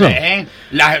otra cosa.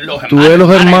 Tú ves los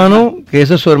hermanos, que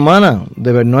esa es su hermana.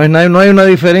 De ver, no hay una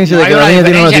diferencia de que la niña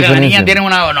tiene una diferencia.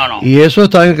 No. Y eso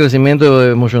está en el crecimiento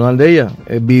emocional de ella.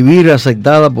 Vivir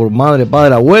aceptada por madre,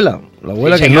 padre, abuela. La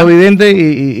abuela Sí, que no señor. es vidente,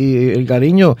 y el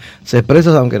cariño se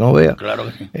expresa aunque no vea. Claro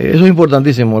que sí. Eso es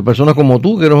importantísimo. Personas como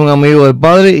tú, que eres un amigo del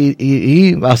padre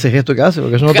y haces esto que hace,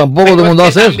 porque eso no tampoco todo el mundo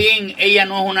hace eso. También ella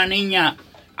no es una niña.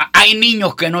 Hay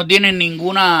niños que no tienen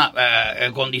ninguna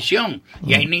condición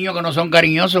y hay niños que no son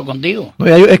cariñosos contigo. No,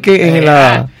 es que en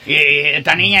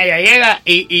Esta niña ya llega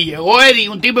y llegó Eddy,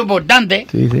 un tipo importante.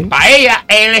 Sí. Para ella,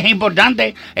 él es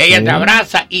importante. Ella Sí. te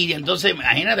abraza y entonces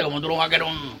imagínate cómo tú lo vas a querer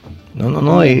un...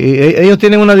 No, y ellos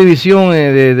tienen una división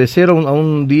de 0 a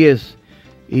un 10,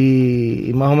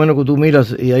 y más o menos que tú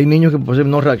miras, y hay niños que por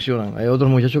ejemplo no reaccionan, hay otros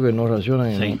muchachos que no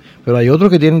reaccionan, Sí. ¿no? Pero hay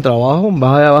otros que tienen trabajo.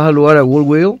 Vas al lugar a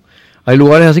Goodwill, hay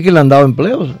lugares así que le han dado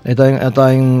empleos,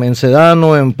 hasta en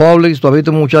Sedano, en Publix, tú has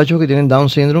visto muchachos que tienen Down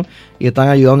syndrome y están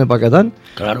ayudando en Paquetán.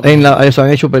 Claro. Ellos han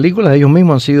hecho películas, ellos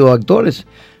mismos han sido actores,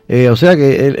 o sea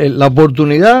que la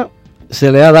oportunidad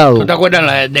se le ha dado. ¿Tú te acuerdas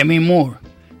la de Demi Moore?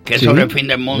 Que es Sí. sobre el fin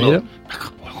del mundo. Mira.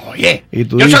 Oye, Y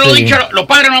tú yo se lo he dices- dicho, los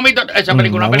padres no han visto esa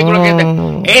película, una película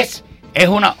que es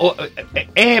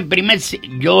el primer,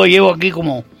 yo llevo aquí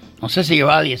como, no sé si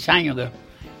llevaba 10 años,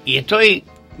 y estoy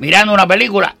mirando una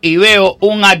película y veo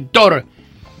un actor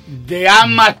de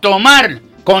armas tomar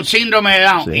con síndrome de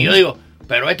Down, Sí. y yo digo,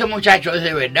 pero este muchacho es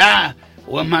de verdad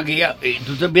o es maquillado, y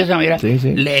tú te empiezas a mirar, Sí.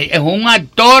 es un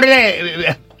actor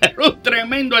es un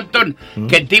tremendo actor,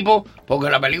 que el tipo,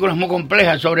 porque la película es muy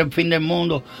compleja, sobre el fin del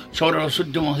mundo, sobre los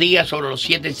últimos días, sobre los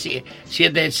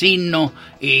siete signos,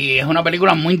 y es una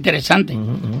película muy interesante,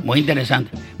 muy interesante.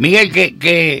 Miguel,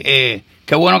 qué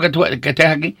bueno que estés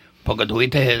aquí, porque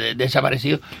estuviste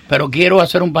desaparecido, pero quiero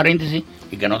hacer un paréntesis,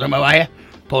 y que no te me vayas,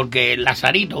 porque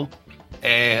Lazarito,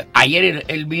 ayer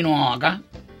él vino acá,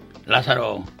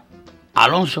 Lázaro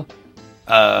Alonso,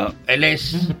 él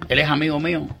es amigo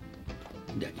mío.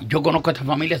 Yo conozco a esta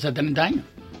familia hace 30 años.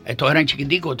 Estos eran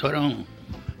chiquiticos,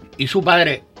 y su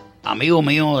padre, amigo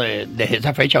mío desde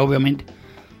esa fecha, obviamente.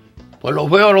 Pues los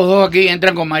veo los dos aquí,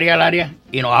 entran con María Laria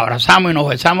y nos abrazamos y nos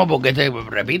besamos porque,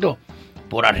 repito,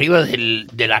 por arriba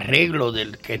del arreglo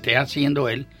del que esté haciendo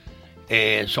él,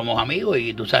 somos amigos,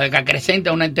 y tú sabes que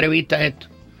acrecenta una entrevista esto.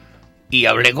 Y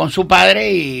hablé con su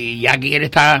padre y ya aquí él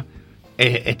está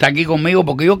aquí conmigo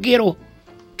porque yo quiero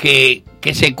que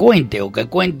se cuente, o que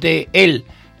cuente él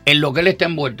en lo que él está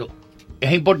envuelto.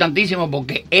 Es importantísimo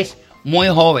porque es muy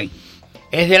joven,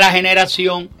 es de la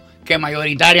generación que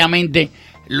mayoritariamente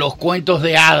los cuentos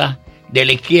de hadas de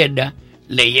la izquierda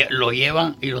lo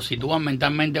llevan y lo sitúan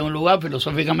mentalmente en un lugar,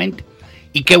 filosóficamente,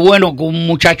 y qué bueno que un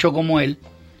muchacho como él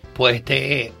pues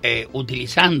esté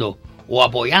utilizando o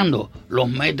apoyando los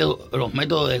métodos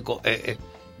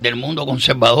del mundo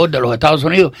conservador de los Estados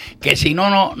Unidos, que si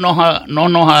no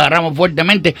nos agarramos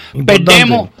fuertemente,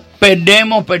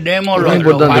 perdemos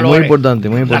los valores. Muy importante.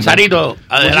 Lazarito,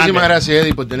 adelante. Muchísimas gracias,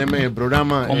 Eddy, por tenerme en el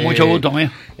programa. Con mucho gusto, mío.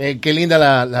 Qué linda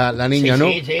la niña, ¿no?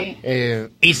 Sí.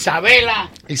 Isabela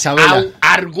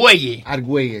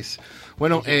Argüelles.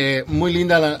 Bueno, muy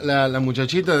linda la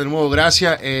muchachita, de nuevo,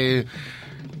 gracias.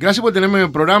 Gracias por tenerme en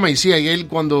el programa. Y sí, ayer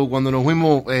cuando nos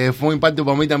fuimos fue un impacto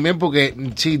para mí también, porque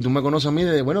sí, tú me conoces a mí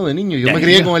de niño. Yo me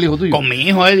crié con el hijo tuyo. Con mi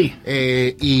hijo, Eddy.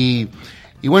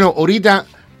 Y bueno, ahorita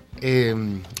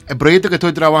el proyecto que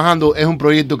estoy trabajando es un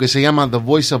proyecto que se llama The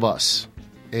Voice of Us.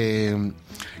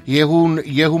 Y es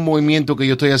un movimiento que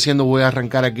yo estoy haciendo. Voy a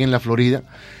arrancar aquí en la Florida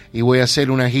y voy a hacer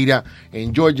una gira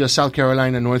en Georgia, South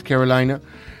Carolina, North Carolina,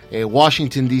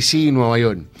 Washington, D.C. y Nueva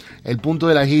York. El punto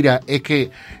de la gira es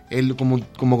que,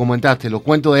 como comentaste, los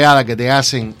cuentos de hadas que te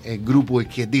hacen el grupo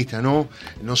izquierdista, ¿no?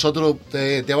 Nosotros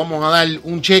te vamos a dar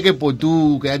un cheque por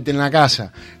tú quedarte en la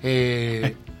casa.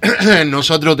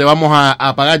 Nosotros te vamos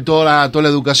a pagar toda la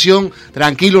educación.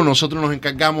 Tranquilo, nosotros nos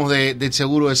encargamos del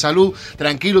seguro de salud.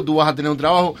 Tranquilo, tú vas a tener un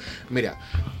trabajo. Mira,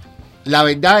 la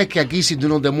verdad es que aquí, si tú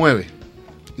no te mueves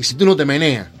y si tú no te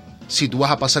meneas, si tú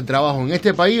vas a pasar trabajo en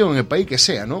este país o en el país que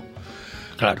sea, ¿no?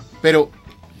 Claro. Pero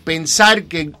pensar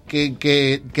que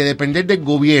depender del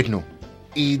gobierno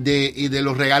y de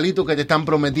los regalitos que te están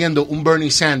prometiendo un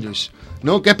Bernie Sanders,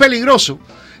 ¿no? Que es peligroso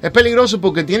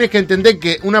porque tienes que entender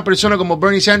que una persona como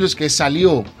Bernie Sanders, que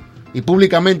salió y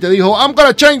públicamente dijo, I'm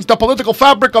gonna change the political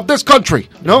fabric of this country,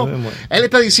 ¿no? Él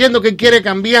está diciendo que quiere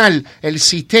cambiar el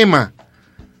sistema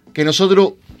que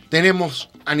nosotros tenemos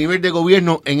a nivel de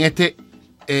gobierno en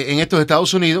estos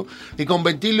Estados Unidos y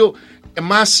convertirlo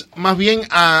más bien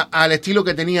al estilo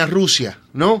que tenía Rusia,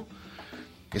 ¿no?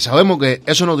 Que sabemos que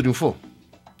eso no triunfó.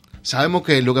 Sabemos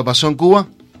que lo que pasó en Cuba,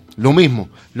 lo mismo.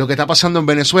 Lo que está pasando en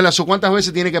Venezuela, ¿cuántas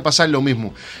veces tiene que pasar lo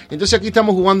mismo? Entonces aquí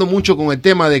estamos jugando mucho con el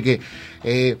tema de que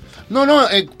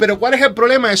pero ¿cuál es el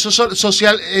problema? Eso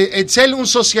el ser un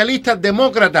socialista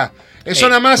demócrata, eso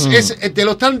nada más te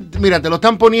lo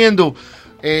están poniendo,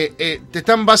 te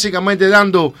están básicamente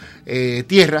dando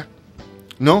tierra,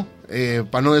 ¿no?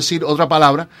 Para no decir otra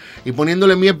palabra, y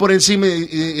poniéndole miel por encima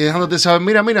y dejándote saber,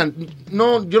 mira,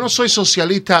 no, yo no soy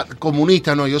socialista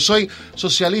comunista, no, yo soy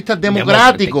socialista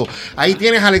democrático. Ahí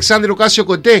tienes a Alexandria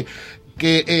Ocasio-Cortez,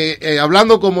 que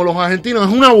hablando como los argentinos,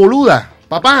 es una boluda,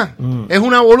 papá, es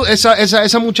una boluda,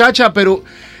 esa muchacha, pero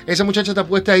esa muchacha está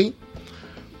puesta ahí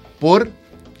por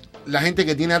la gente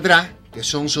que tiene atrás, que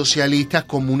son socialistas,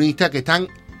 comunistas, que están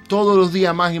todos los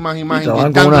días más y más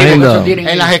inyectando.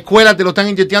 En las escuelas te lo están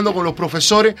inyectando con los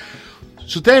profesores.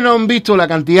 Si ustedes no han visto la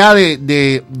cantidad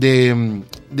de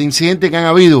incidentes que han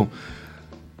habido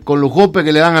con los golpes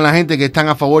que le dan a la gente que están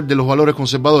a favor de los valores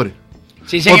conservadores.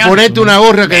 Sí, señor. Por ponerte una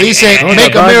gorra que dice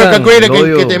Make America Great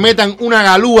Again, que te metan una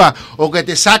galúa o que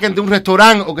te saquen de un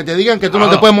restaurante o que te digan que tú no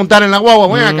te puedes montar en la guagua.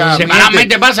 Bueno, acá,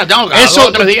 semanalmente pasa, tengo cada eso, 2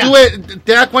 o 3 días. Tú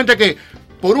te das cuenta que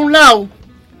por un lado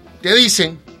te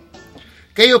dicen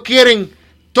que ellos quieren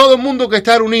todo el mundo que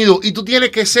estar unido y tú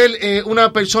tienes que ser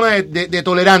una persona de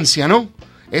tolerancia, ¿no?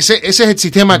 Ese es el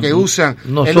sistema que usan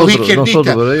los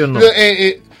izquierdistas. Pero ellos no.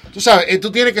 Tú sabes,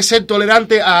 tú tienes que ser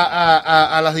tolerante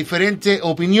a las diferentes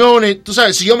opiniones. Tú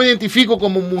sabes, si yo me identifico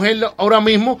como mujer ahora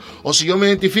mismo o si yo me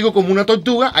identifico como una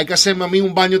tortuga, hay que hacerme a mí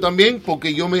un baño también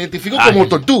porque yo me identifico como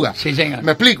tortuga. Sí, señor.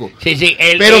 ¿Me explico? Sí,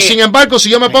 pero sin embargo, si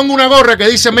yo me pongo una gorra que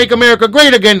dice Make America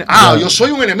Great Again, yo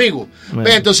soy un enemigo.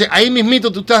 Entonces ahí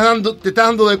mismito te estás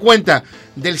dando de cuenta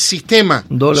del sistema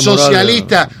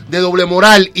socialista de doble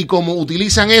moral y cómo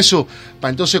utilizan eso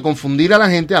para entonces confundir a la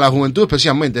gente, a la juventud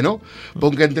especialmente, ¿no?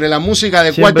 Porque entre la música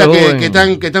de cuarta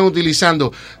que están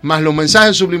utilizando, más los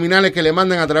mensajes subliminales que le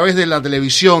mandan a través de la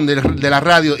televisión, de la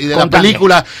radio y de la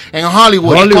película en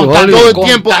Hollywood todo el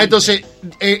tiempo. Entonces,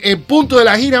 el punto de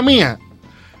la gira mía,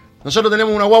 nosotros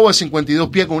tenemos una guagua de 52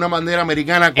 pies con una bandera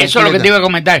americana completa. Eso es lo que te iba a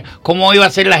comentar. ¿Cómo iba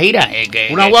a ser la gira?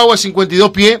 Una guagua de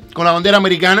 52 pies con la bandera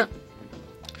americana.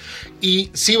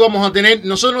 Y sí vamos a tener,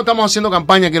 nosotros no estamos haciendo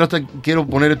campaña, quiero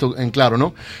poner esto en claro,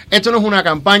 ¿no? Esto no es una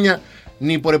campaña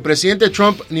ni por el presidente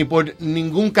Trump ni por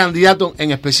ningún candidato en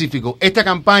específico. Esta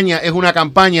campaña es una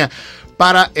campaña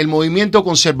para el movimiento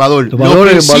conservador.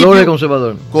 Valores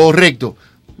conservadores. Correcto.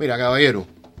 Mira, caballero,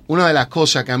 una de las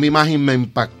cosas que a mí más me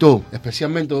impactó,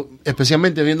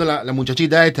 especialmente viendo la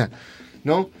muchachita esta,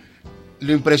 ¿no?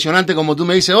 Lo impresionante, como tú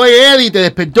me dices, oye, Eddy, te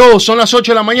despertó, son las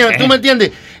 8 de la mañana. ¿Tú me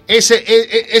entiendes?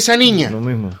 Esa niña. Lo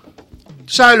mismo.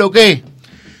 ¿Sabes lo que es?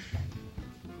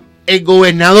 El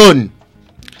gobernador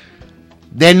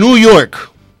de New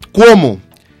York, Cuomo,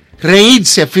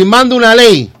 reírse, firmando una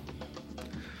ley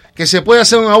que se puede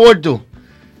hacer un aborto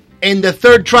en the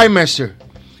third trimester.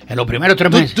 En los primeros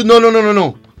 3 meses. No.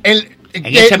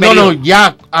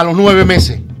 Ya a los 9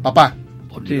 meses. papá.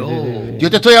 Sí. Yo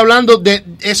te estoy hablando de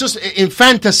eso es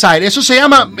infanticide, eso se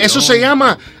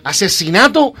llama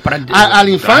asesinato a la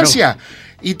infancia.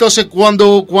 Y entonces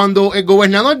cuando el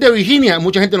gobernador de Virginia,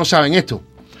 mucha gente no sabe esto,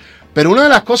 pero una de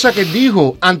las cosas que él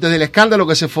dijo antes del escándalo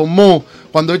que se formó,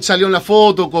 cuando él salió en la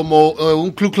foto como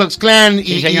un Ku Klux Klan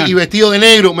y vestido de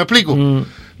negro, ¿me explico?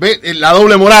 ¿Ve? La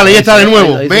doble moral, ahí está de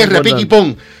nuevo, ¿ves? Repique y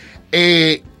pon.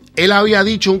 Él había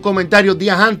dicho un comentario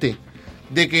días antes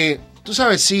de que, tú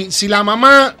sabes, si la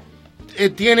mamá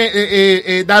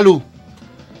da luz,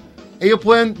 ellos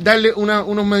pueden darle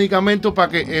unos medicamentos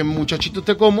para que el muchachito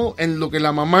esté como, en lo que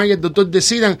la mamá y el doctor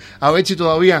decidan, a ver si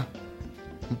todavía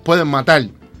pueden matar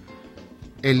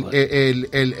el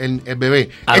bebé.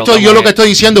 Esto yo lo que estoy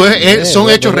diciendo son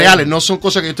hechos reales, no son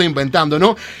cosas que yo estoy inventando,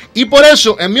 ¿no? Y por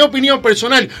eso, en mi opinión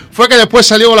personal, fue que después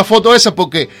salió la foto esa,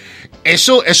 porque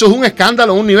eso es un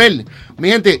escándalo a un nivel. Mi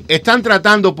gente, están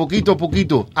tratando poquito a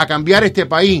poquito a cambiar este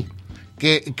país,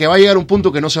 que va a llegar a un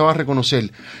punto que no se va a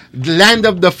reconocer. Land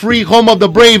of the free, home of the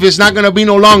brave is not going to be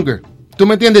no longer. ¿Tú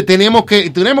me entiendes? Tenemos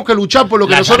que luchar por lo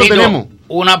que nosotros tenemos.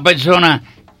 Una persona,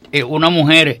 una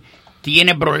mujer,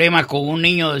 tiene problemas con un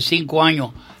niño de 5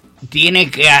 años,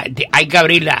 hay que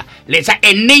abrirla.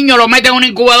 El niño lo mete en una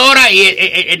incubadora y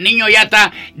el niño ya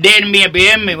está de mi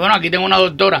epidemia. Bueno, aquí tengo una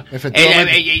doctora.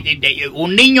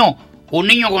 Un niño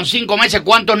con 5 meses,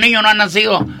 ¿cuántos niños no han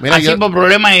nacido así por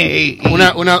problemas?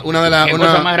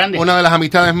 Una de las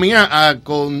amistades mías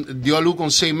dio a luz con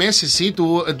 6 meses, sí,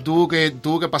 tuvo que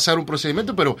pasar un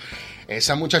procedimiento, pero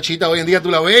esa muchachita hoy en día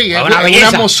tú la ves y es una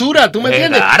hermosura, ¿tú me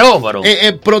entiendes? Claro, pero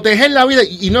proteger la vida,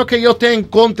 y no es que yo esté en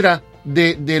contra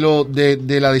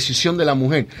de la decisión de la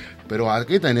mujer, pero hay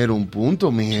que tener un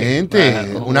punto, mi gente.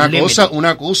 Claro,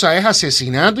 una cosa es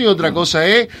asesinato y otra cosa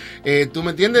es, tú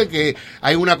me entiendes, que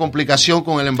hay una complicación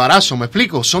con el embarazo, ¿me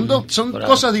explico? Son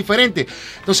cosas diferentes.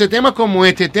 Entonces, temas como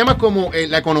temas como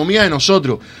la economía de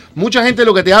nosotros, mucha gente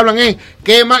lo que te hablan es,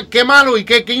 qué malo y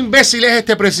qué imbécil es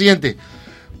este presidente.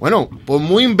 Bueno, por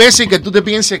muy imbécil que tú te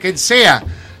pienses que él sea,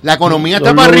 la economía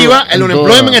está para arriba, el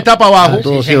unemployment está para abajo,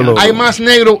 hay más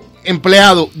negros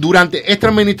empleados durante esta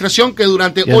administración que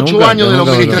durante 8 años de la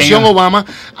administración Obama.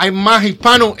 Hay más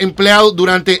hispanos empleados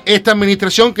durante esta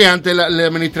administración que ante la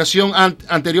administración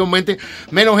anteriormente.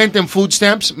 Menos gente en food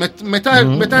stamps. ¿Me estás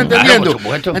entendiendo?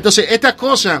 Entonces, estas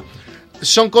cosas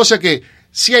son cosas que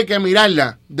sí hay que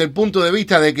mirarlas del punto de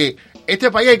vista de que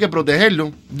este país hay que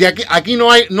protegerlo. Aquí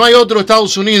no hay otro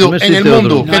Estados Unidos en el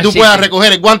mundo que tú puedas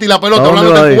recoger el guante y la pelota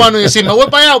hablando del cubano y decir, me voy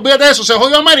para allá, olvídate de eso, se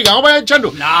jodió América, vamos para allá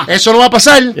echando. Eso no va a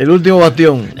pasar. El último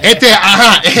bastión.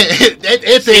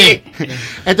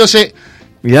 Entonces,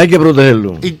 y hay que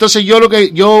protegerlo. Entonces yo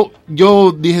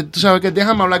dije, tú sabes que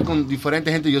déjame hablar con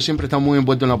diferentes gente. Yo siempre he estado muy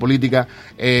envuelto en la política.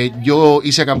 Yo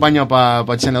hice campaña para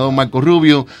el senador Marco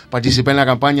Rubio, participé en la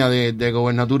campaña de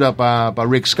gobernatura para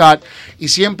Rick Scott, y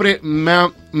siempre me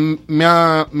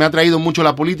ha traído mucho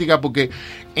la política, porque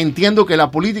entiendo que la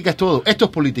política es todo. Esto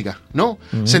es política, ¿no?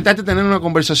 Sentarte a tener una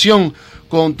conversación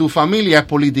con tu familia es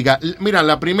política. Mira,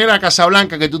 la primera Casa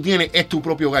Blanca que tú tienes es tu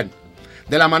propio hogar.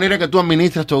 De la manera que tú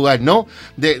administras tu hogar, ¿no?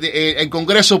 El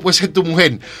Congreso puede ser tu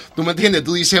mujer, ¿tú me entiendes?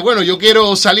 Tú dices, bueno, yo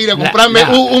quiero salir a comprarme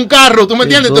un carro, ¿tú me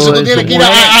entiendes? Entonces tú tienes que ir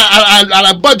a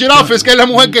la budget office, que es la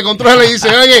mujer que controla, y dice,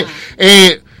 oye,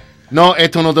 no,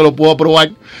 esto no te lo puedo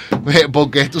aprobar,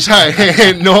 porque tú sabes,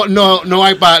 no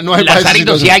hay para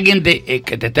Lazarito, si alguien que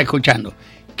te está escuchando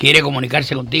quiere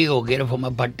comunicarse contigo o quiere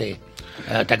formar parte,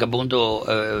 ¿hasta qué punto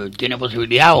tiene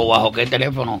posibilidad o bajo qué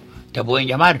teléfono te pueden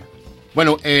llamar?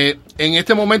 Bueno, en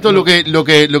este momento lo que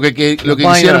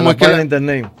hicieron es que la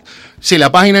internet. Sí,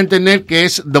 la página de internet, que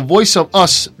es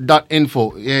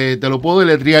thevoiceofus.info. Te lo puedo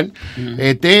deletrear.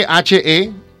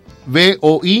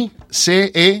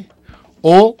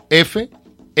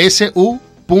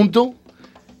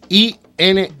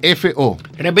 THEVOICEOFSU.info.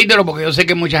 Repítelo, porque yo sé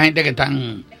que mucha gente que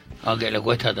están, aunque le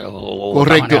cuesta trabajo.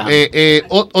 Correcto.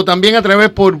 O también a través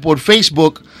por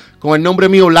Facebook, con el nombre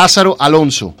mío, Lázaro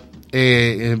Alonso.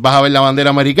 Vas a ver la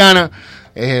bandera americana,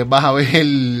 vas a ver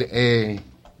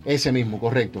ese mismo,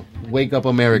 correcto, Wake Up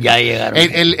America. Ya llegaron.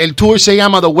 El tour se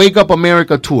llama The Wake Up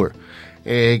America Tour,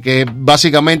 que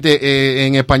básicamente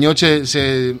en español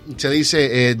se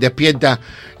dice Despierta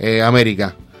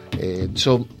América.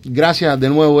 Gracias de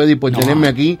nuevo, Eddy, por tenerme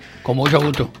aquí. Con mucho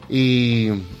gusto.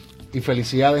 Y Y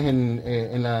felicidades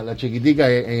en la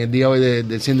chiquitica en el día hoy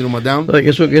del síndrome de Down.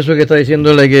 Eso que está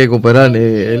diciendo él hay que cooperar.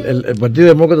 El Partido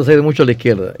Demócrata se ha ido mucho a la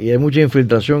izquierda y hay mucha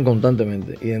infiltración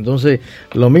constantemente. Y entonces,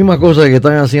 las mismas cosas que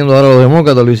están haciendo ahora los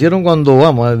demócratas lo hicieron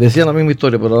cuando, decían la misma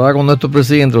historia, pero ahora cuando estos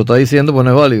presidentes lo está diciendo, pues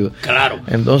no es válido. Claro.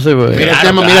 Entonces, pues, mira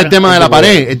el tema de la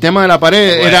pared. El tema de la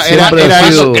pared era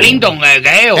eso. Clinton,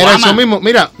 era eso mismo.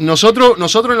 Mira, nosotros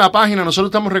en la página, nosotros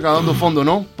estamos recaudando fondos,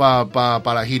 ¿no?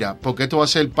 Para la gira, porque esto va a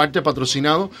ser parte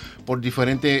patrocinado por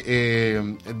diferentes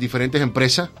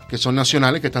empresas que son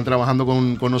nacionales, que están trabajando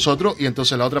con nosotros, y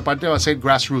entonces la otra parte va a ser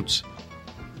grassroots.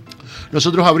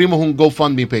 Nosotros abrimos un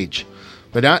GoFundMe page,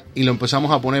 ¿verdad? Y lo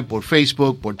empezamos a poner por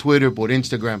Facebook, por Twitter, por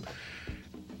Instagram.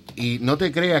 Y no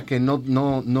te creas que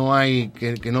no hay,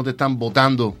 que no te están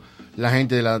votando la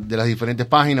gente de las diferentes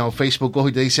páginas, o Facebook coge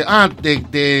y te dice,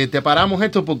 te paramos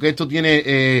esto porque esto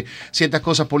tiene ciertas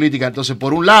cosas políticas. Entonces,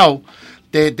 por un lado,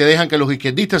 te dejan que los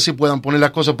izquierdistas sí puedan poner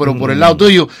las cosas, pero por el lado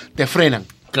tuyo te frenan.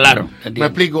 Claro. ¿Me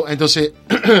explico? Entonces,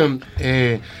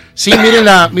 sí,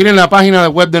 miren la página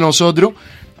web de nosotros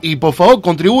y por favor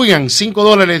contribuyan $5,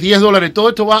 $10, todo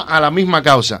esto va a la misma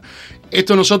causa.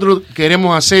 Esto nosotros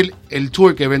queremos hacer el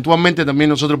tour, que eventualmente también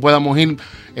nosotros podamos ir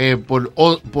por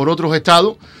otros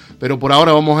estados, pero por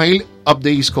ahora vamos a ir up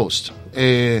the East Coast.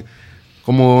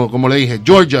 Como le dije,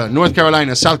 Georgia, North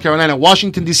Carolina, South Carolina,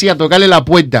 Washington D.C., a tocarle la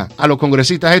puerta a los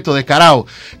congresistas estos descarados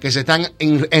que se están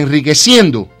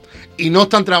enriqueciendo y no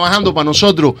están trabajando para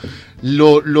nosotros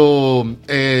los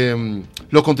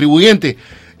contribuyentes,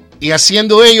 y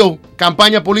haciendo ellos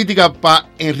campaña política para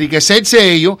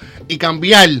enriquecerse ellos y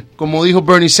cambiar, como dijo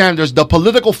Bernie Sanders, the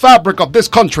political fabric of this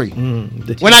country.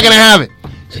 We're not going to have it.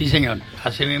 Sí, señor,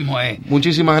 así mismo es.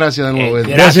 Muchísimas gracias de nuevo.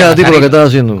 Gracias a ti por lo que estás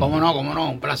haciendo. Cómo no,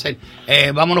 un placer.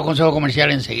 Vámonos con consejo comercial,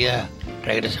 enseguida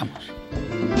regresamos.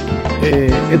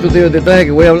 Esto tiene el detalle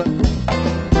que voy a hablar.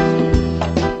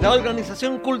 La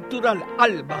organización cultural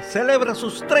ALBA celebra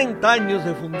sus 30 años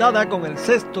de fundada con el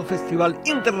 6º Festival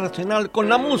Internacional con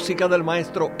la música del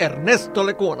maestro Ernesto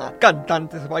Lecuona,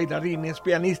 cantantes, bailarines,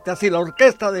 pianistas y la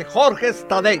orquesta de Jorge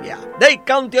Stadella. Dade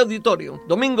County Auditorium,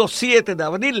 domingo 7 de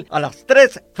abril a las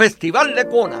 3, Festival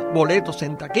Lecuona. Boletos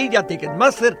en taquilla,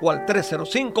 Ticketmaster o al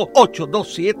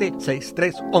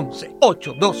 305-827-6311.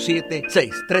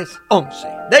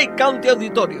 827-6311. Dade County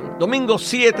Auditorium, domingo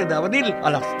 7 de abril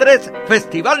a las 3,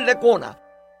 Festival Lecuona.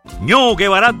 ¡Ño, qué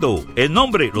barato! El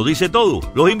nombre lo dice todo.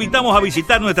 Los invitamos a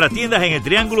visitar nuestras tiendas en el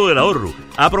Triángulo del Ahorro.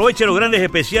 Aproveche los grandes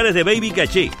especiales de Baby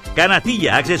Caché,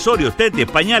 canastillas, accesorios, tetes,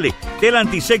 pañales, tela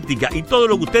antiséptica y todo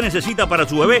lo que usted necesita para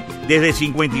su bebé desde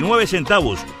 59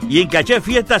 centavos. Y en Caché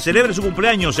Fiesta celebre su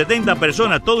cumpleaños, 70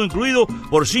 personas, todo incluido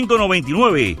por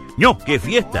 $5.99. ¡Ño, qué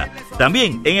fiesta!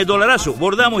 También en el Dolarazo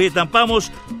bordamos y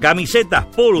estampamos camisetas,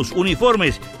 polos,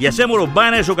 uniformes y hacemos los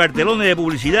banners o cartelones de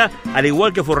publicidad, al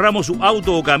igual que forramos su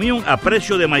auto o camión a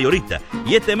precio de mayorista.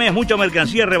 Y este mes mucha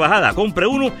mercancía rebajada, compre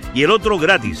uno y el otro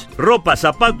gratis. Ropa,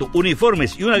 zapatos,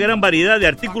 uniformes y una gran variedad de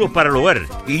artículos para el hogar.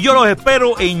 Y yo los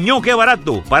espero en Ño, qué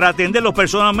barato, para atenderlos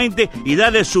personalmente y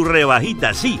darles su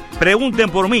rebajita. Sí, pregunten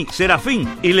por mí, Serafín,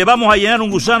 y le vamos a llenar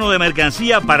un gusano de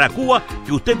mercancía para Cuba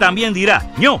que usted también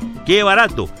dirá, Ño, qué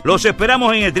barato. Los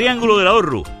esperamos en el Triángulo del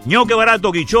Ahorro. Ño, qué barato,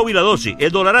 Okeechobee la 12,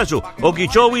 el Dolarazo,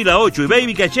 Okeechobee la 8 y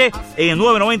Baby Caché en el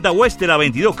 990 West de la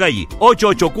 22 calle.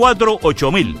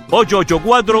 884-8000.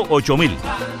 884-8000.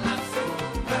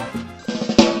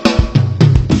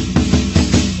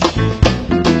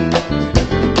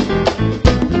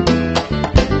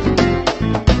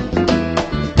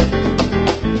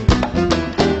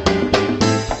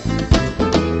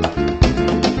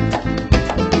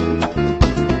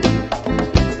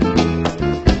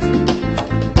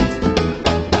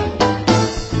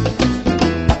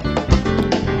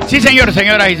 Sí, señor,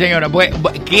 señoras y señores, pues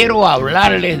quiero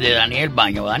hablarles de Daniel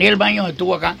Baños. Daniel Baños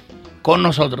estuvo acá con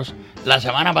nosotros la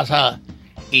semana pasada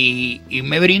y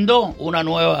me brindó una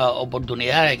nueva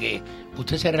oportunidad de que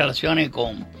usted se relacione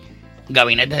con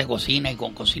gabinetes de cocina y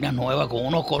con cocinas nuevas, con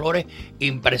unos colores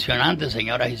impresionantes,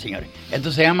 señoras y señores.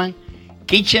 Estos se llaman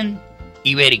Kitchen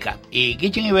Ibérica. Y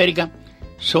Kitchen Ibérica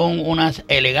son unas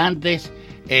elegantes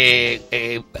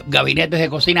gabinetes de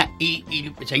cocina y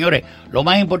señores, lo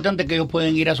más importante es que ellos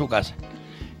pueden ir a su casa,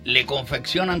 le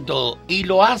confeccionan todo y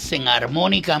lo hacen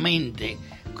armónicamente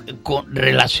con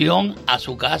relación a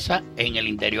su casa en el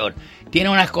interior.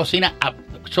 Tienen unas cocinas,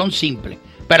 son simples,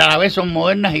 pero a la vez son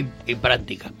modernas y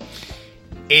prácticas.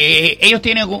 Ellos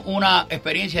tienen una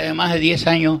experiencia de más de 10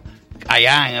 años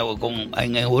allá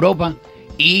en Europa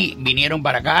y vinieron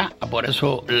para acá, por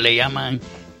eso le llaman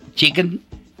Chicken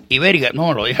Ibérica,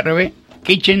 no, lo dije al revés,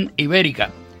 Kitchen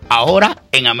Ibérica, ahora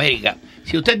en América.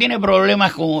 Si usted tiene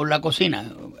problemas con la cocina,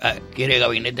 quiere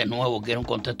gabinetes nuevos, quiere un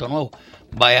contexto nuevo,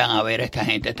 vayan a ver a esta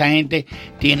gente. Esta gente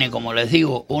tiene, como les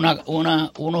digo,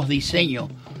 unos diseños.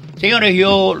 Señores,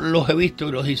 yo los he visto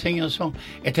y los diseños son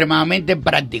extremadamente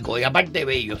prácticos y aparte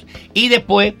bellos. Y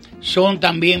después son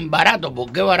también baratos.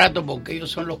 ¿Por qué baratos? Porque ellos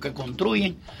son los que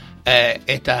construyen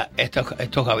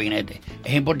estos gabinetes.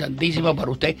 Es importantísimo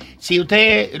para usted. Si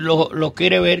usted lo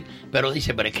quiere ver, pero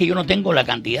dice, pero es que yo no tengo la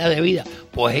cantidad de vida,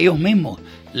 pues ellos mismos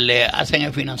le hacen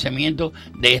el financiamiento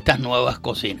de estas nuevas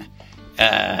cocinas.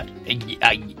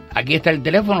 Aquí está el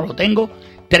teléfono, lo tengo,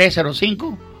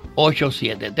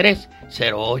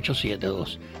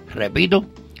 305-873-0872. Repito,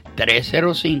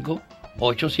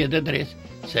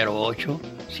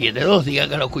 305-873-0872. Diga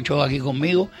que lo escuchó aquí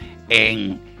conmigo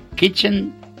en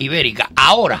Kitchen Ibérica,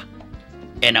 ahora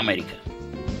en América.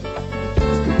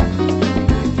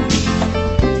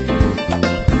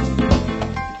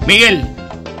 Miguel,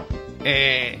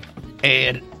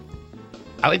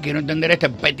 a ver, quiero entender esta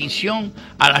petición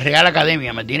a la Real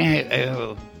Academia. ¿Me tienes?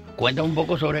 Cuéntame un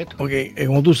poco sobre esto. Porque,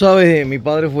 como tú sabes, mi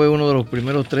padre fue uno de los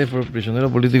primeros 3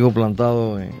 prisioneros políticos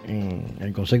plantados en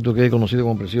el concepto que es conocido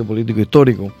como presidio político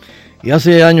histórico. Y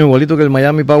hace años, igualito que el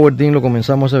Miami Power Team, lo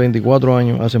comenzamos hace 24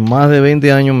 años. Hace más de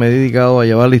 20 años me he dedicado a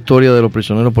llevar la historia de los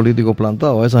prisioneros políticos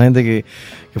plantados. A esa gente que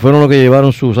fueron los que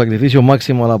llevaron su sacrificio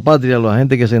máximo a la patria, a la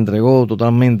gente que se entregó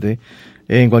totalmente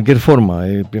en cualquier forma.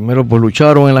 Primero pues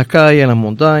lucharon en las calles, en las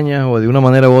montañas, o de una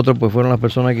manera u otra pues fueron las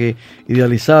personas que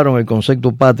idealizaron el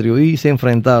concepto patrio y se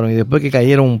enfrentaron. Y después que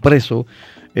cayeron presos,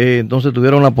 entonces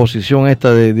tuvieron la posición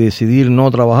esta de decidir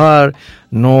no trabajar,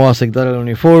 no aceptar el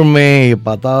uniforme, y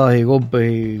patadas y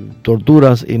golpes y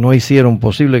torturas, y no hicieron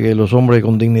posible que los hombres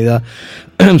con dignidad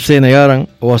se negaran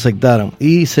o aceptaran,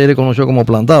 y se le conoció como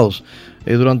plantados.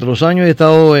 Durante los años he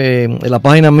estado en la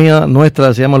página mía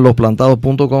nuestra, se llama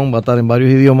losplantados.com, va a estar en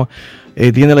varios idiomas.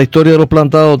 Tiene la historia de los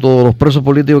plantados, todos los presos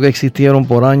políticos que existieron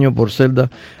por años, por celdas,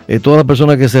 todas las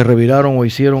personas que se reviraron o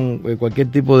hicieron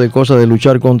cualquier tipo de cosa de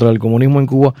luchar contra el comunismo en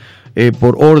Cuba,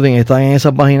 por orden están en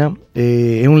esa página.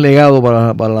 Es un legado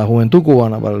para la juventud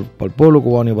cubana, para el pueblo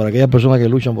cubano y para aquellas personas que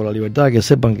luchan por la libertad, que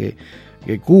sepan que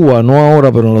Cuba, no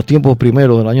ahora, pero en los tiempos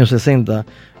primeros del año 60,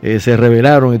 se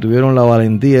rebelaron y tuvieron la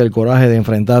valentía y el coraje de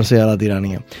enfrentarse a la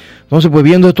tiranía. Entonces, pues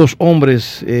viendo estos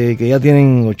hombres que ya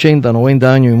tienen 80,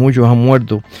 90 años y muchos han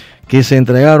muerto, que se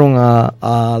entregaron a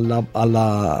la,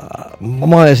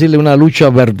 vamos a decirle, una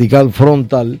lucha vertical,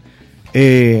 frontal,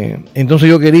 entonces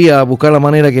yo quería buscar la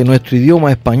manera que nuestro idioma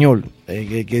español,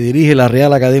 que dirige la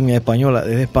Real Academia Española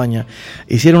desde España,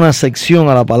 hiciera una sección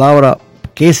a la palabra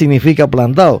 ¿qué significa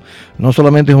plantado? No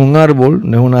solamente es un árbol,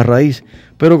 no es una raíz,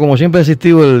 pero como siempre ha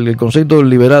existido el concepto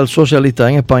liberal socialista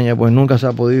en España, pues nunca se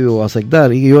ha podido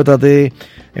aceptar. Y yo traté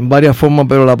en varias formas,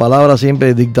 pero la palabra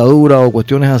siempre dictadura o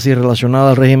cuestiones así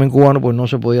relacionadas al régimen cubano, pues no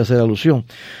se podía hacer alusión.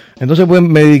 Entonces pues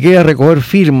me dediqué a recoger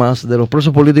firmas de los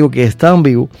presos políticos que están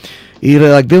vivos y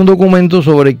redacté un documento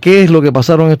sobre qué es lo que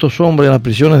pasaron estos hombres en las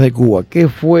prisiones de Cuba, qué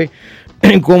fue,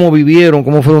 cómo vivieron,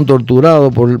 cómo fueron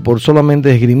torturados por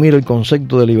solamente esgrimir el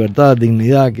concepto de libertad,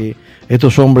 dignidad que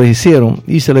estos hombres hicieron,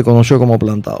 y se le conoció como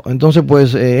plantado. Entonces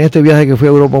pues este viaje que fui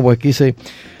a Europa, pues quise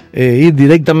ir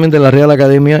directamente a la Real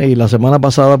Academia, y la semana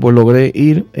pasada pues logré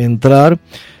entrar,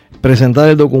 presentar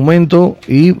el documento,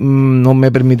 y no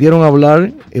me permitieron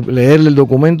hablar, leer el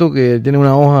documento que tiene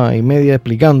una hoja y media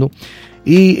explicando.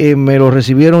 Y me lo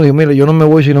recibieron y dije, mire, yo no me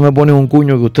voy si no me ponen un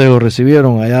cuño que ustedes lo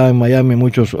recibieron. Allá en Miami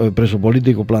muchos presos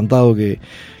políticos plantados que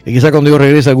quizás cuando yo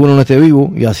regrese alguno no esté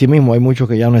vivo, y así mismo hay muchos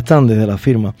que ya no están desde la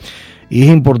firma. Y es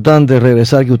importante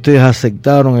regresar que ustedes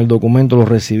aceptaron el documento, lo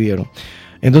recibieron.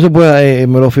 Entonces pues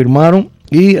me lo firmaron,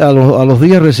 y a los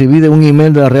días recibí de un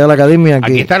email de la Real Academia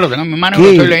que... Aquí está, lo tengo en mi mano, lo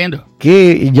estoy leyendo.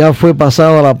 Que ya fue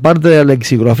pasado a la parte de la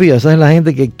lexicografía. Esa es la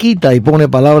gente que quita y pone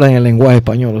palabras en el lenguaje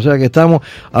español. O sea que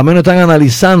al menos están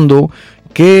analizando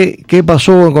qué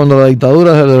pasó cuando la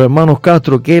dictadura de los hermanos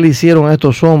Castro, qué le hicieron a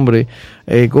estos hombres,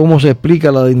 cómo se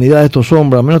explica la dignidad de estos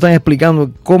hombres. Al menos están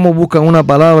explicando cómo buscan una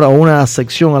palabra o una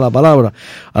acepción a la palabra.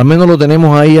 Al menos lo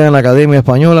tenemos ahí en la Academia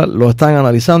Española, lo están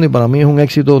analizando, y para mí es un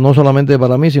éxito, no solamente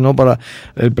para mí, sino para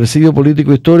el presidio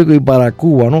político histórico y para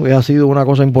Cuba, ¿no? Que ha sido una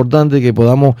cosa importante que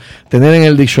podamos tener en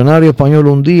el diccionario español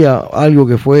un día algo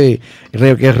que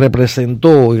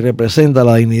representó y representa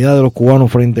la dignidad de los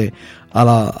cubanos frente a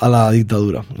la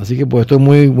dictadura. Así que pues estoy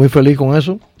muy, muy feliz con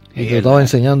eso. Y te estaba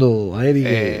enseñando a Eddy.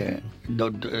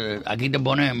 Aquí te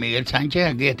pone Miguel Sánchez,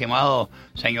 aquí, estimado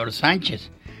señor Sánchez,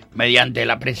 mediante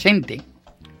la presente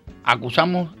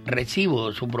acusamos recibo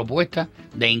de su propuesta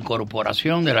de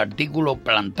incorporación del artículo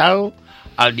plantado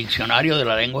al diccionario de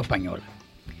la lengua española,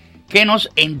 que nos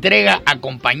entrega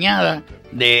acompañada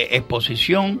de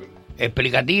exposición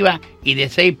explicativa y de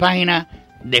 6 páginas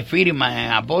de firmas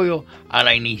en apoyo a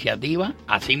la iniciativa.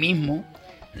 Asimismo,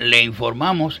 le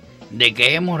informamos de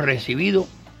que hemos recibido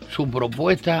su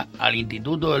propuesta al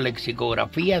Instituto de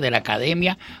Lexicografía de la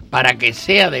Academia para que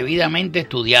sea debidamente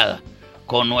estudiada.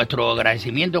 Con nuestro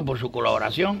agradecimiento por su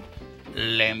colaboración,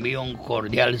 le envío un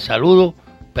cordial saludo,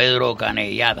 Pedro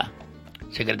Canellada,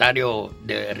 secretario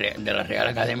de la Real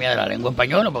Academia de la Lengua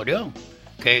Española, por Dios.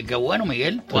 Qué bueno,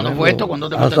 Miguel. ¿Cuándo fue esto? ¿Cuándo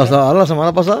te hasta la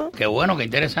semana pasada. Qué bueno, qué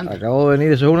interesante. Acabo de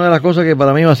venir. Eso es una de las cosas que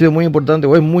para mí ha sido muy importante,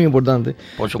 o es muy importante,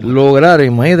 lograr,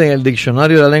 imagínate, en el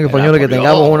diccionario de la lengua española que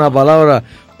tengamos una palabra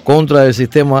contra el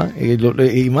sistema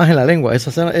y más en la lengua.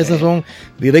 Esas son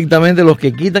directamente los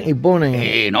que quitan y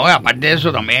ponen. No, aparte de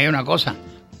eso, también hay una cosa.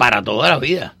 Para toda la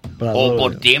vida. O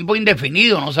por tiempo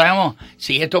indefinido. No sabemos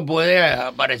si esto puede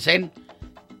aparecer.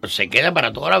 Se queda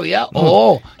para toda la vida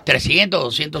o 300,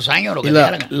 200 años, lo que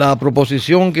sea. La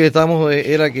proposición que estamos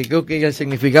era que creo que es el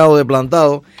significado de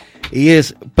plantado y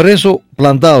es preso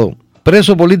plantado,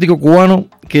 preso político cubano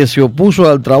que se opuso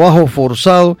al trabajo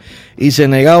forzado y se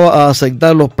negaba a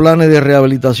aceptar los planes de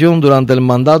rehabilitación durante el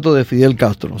mandato de Fidel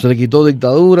Castro. Se le quitó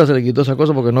dictadura, se le quitó esas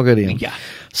cosas porque no querían.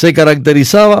 Se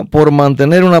caracterizaba por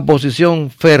mantener una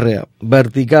posición férrea,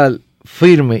 vertical,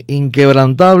 firme,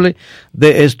 inquebrantable,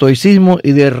 de estoicismo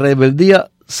y de rebeldía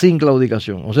sin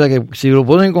claudicación. O sea que si lo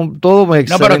ponen con todo, es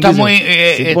excelente. No,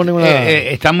 pero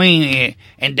está muy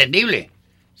entendible.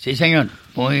 Sí, señor.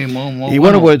 Muy y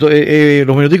bueno, pues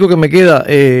los minuticos que me queda,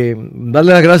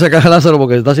 darle las gracias a Caja Lázaro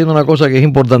porque está haciendo una cosa que es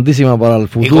importantísima para el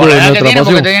futuro de nuestra pasión.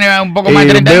 Porque tiene un poco más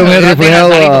de 30 veo años.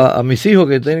 reflejado a mis hijos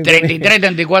que tienen 33,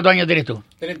 34 años tienes tú.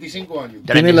 35 años.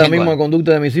 Tiene la misma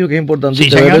conducta de mis hijos, que es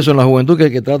importantísimo ver eso en la juventud,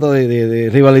 que trata de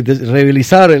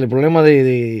rivalizar el problema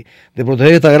de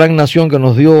proteger esta gran nación que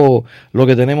nos dio lo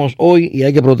que tenemos hoy, y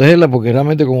hay que protegerla porque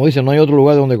realmente, como dicen, no hay otro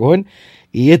lugar donde coger.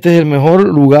 Y este es el mejor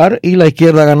lugar y la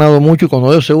izquierda ha ganado mucho y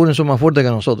cuando ellos se unen son más fuertes que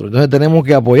nosotros. Entonces tenemos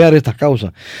que apoyar estas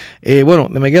causas. Bueno,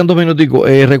 me quedan 2 minuticos.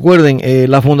 Recuerden,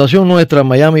 la fundación nuestra,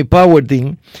 Miami Power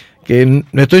Team, que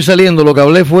no estoy saliendo, lo que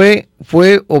hablé fue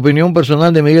opinión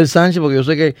personal de Miguel Sánchez, porque yo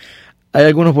sé que hay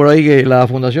algunos por ahí que las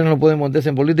fundaciones no pueden meterse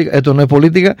en política. Esto no es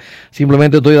política,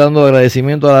 simplemente estoy dando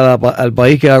agradecimiento al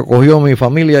país que acogió a mi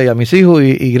familia y a mis hijos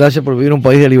y gracias por vivir un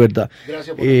país de libertad.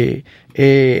 Gracias por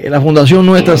la fundación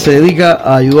nuestra se dedica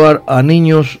a ayudar a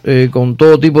niños con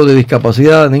todo tipo de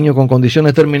discapacidad, niños con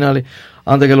condiciones terminales.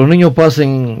 Antes que los niños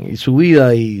pasen su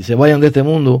vida y se vayan de este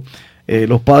mundo,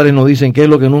 los padres nos dicen qué es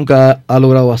lo que nunca ha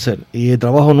logrado hacer. Y el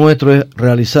trabajo nuestro es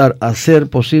hacer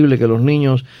posible que los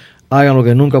niños hagan lo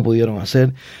que nunca pudieron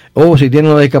hacer, o si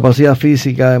tienen una discapacidad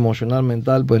física, emocional,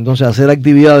 mental, pues entonces hacer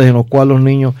actividades en las cuales los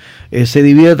niños se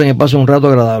divierten y pasen un rato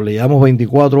agradable. Llevamos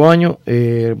 24 años,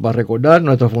 para recordar,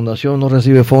 nuestra fundación no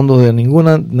recibe fondos de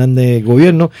ninguna de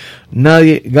gobierno,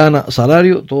 nadie gana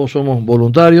salario, todos somos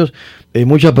voluntarios,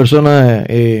 muchas personas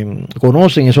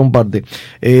conocen y son parte.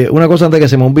 Una cosa antes que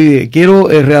se me olvide, quiero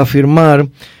reafirmar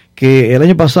que el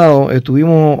año pasado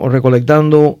estuvimos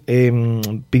recolectando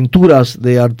pinturas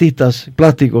de artistas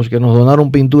plásticos que nos donaron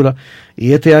pintura,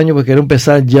 y este año pues quiero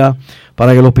empezar ya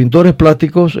para que los pintores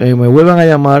plásticos me vuelvan a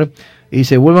llamar y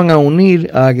se vuelvan a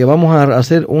unir a que vamos a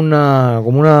hacer una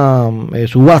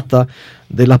subasta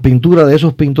de las pinturas de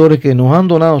esos pintores que nos han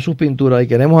donado sus pinturas, y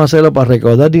queremos hacerla para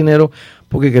recaudar dinero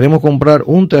porque queremos comprar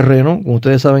un terreno. Como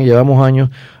ustedes saben, llevamos años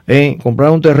en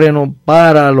comprar un terreno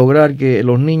para lograr que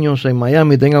los niños en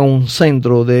Miami tengan un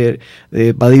centro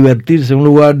para divertirse, un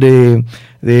lugar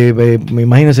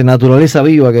imagínense, naturaleza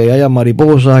viva, que haya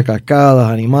mariposas,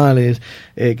 cascadas, animales,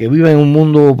 que vivan en un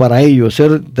mundo para ellos.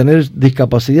 Tener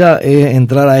discapacidad es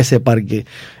entrar a ese parque.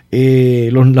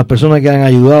 Las personas que han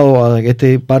ayudado a que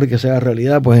este parque sea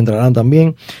realidad pues entrarán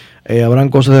también. Habrán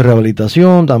cosas de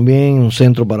rehabilitación, también un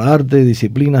centro para arte,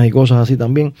 disciplinas y cosas así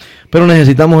también, pero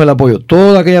necesitamos el apoyo.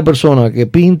 Toda aquella persona que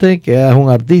pinte, que es un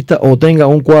artista o tenga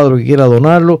un cuadro que quiera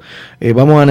donarlo, vamos a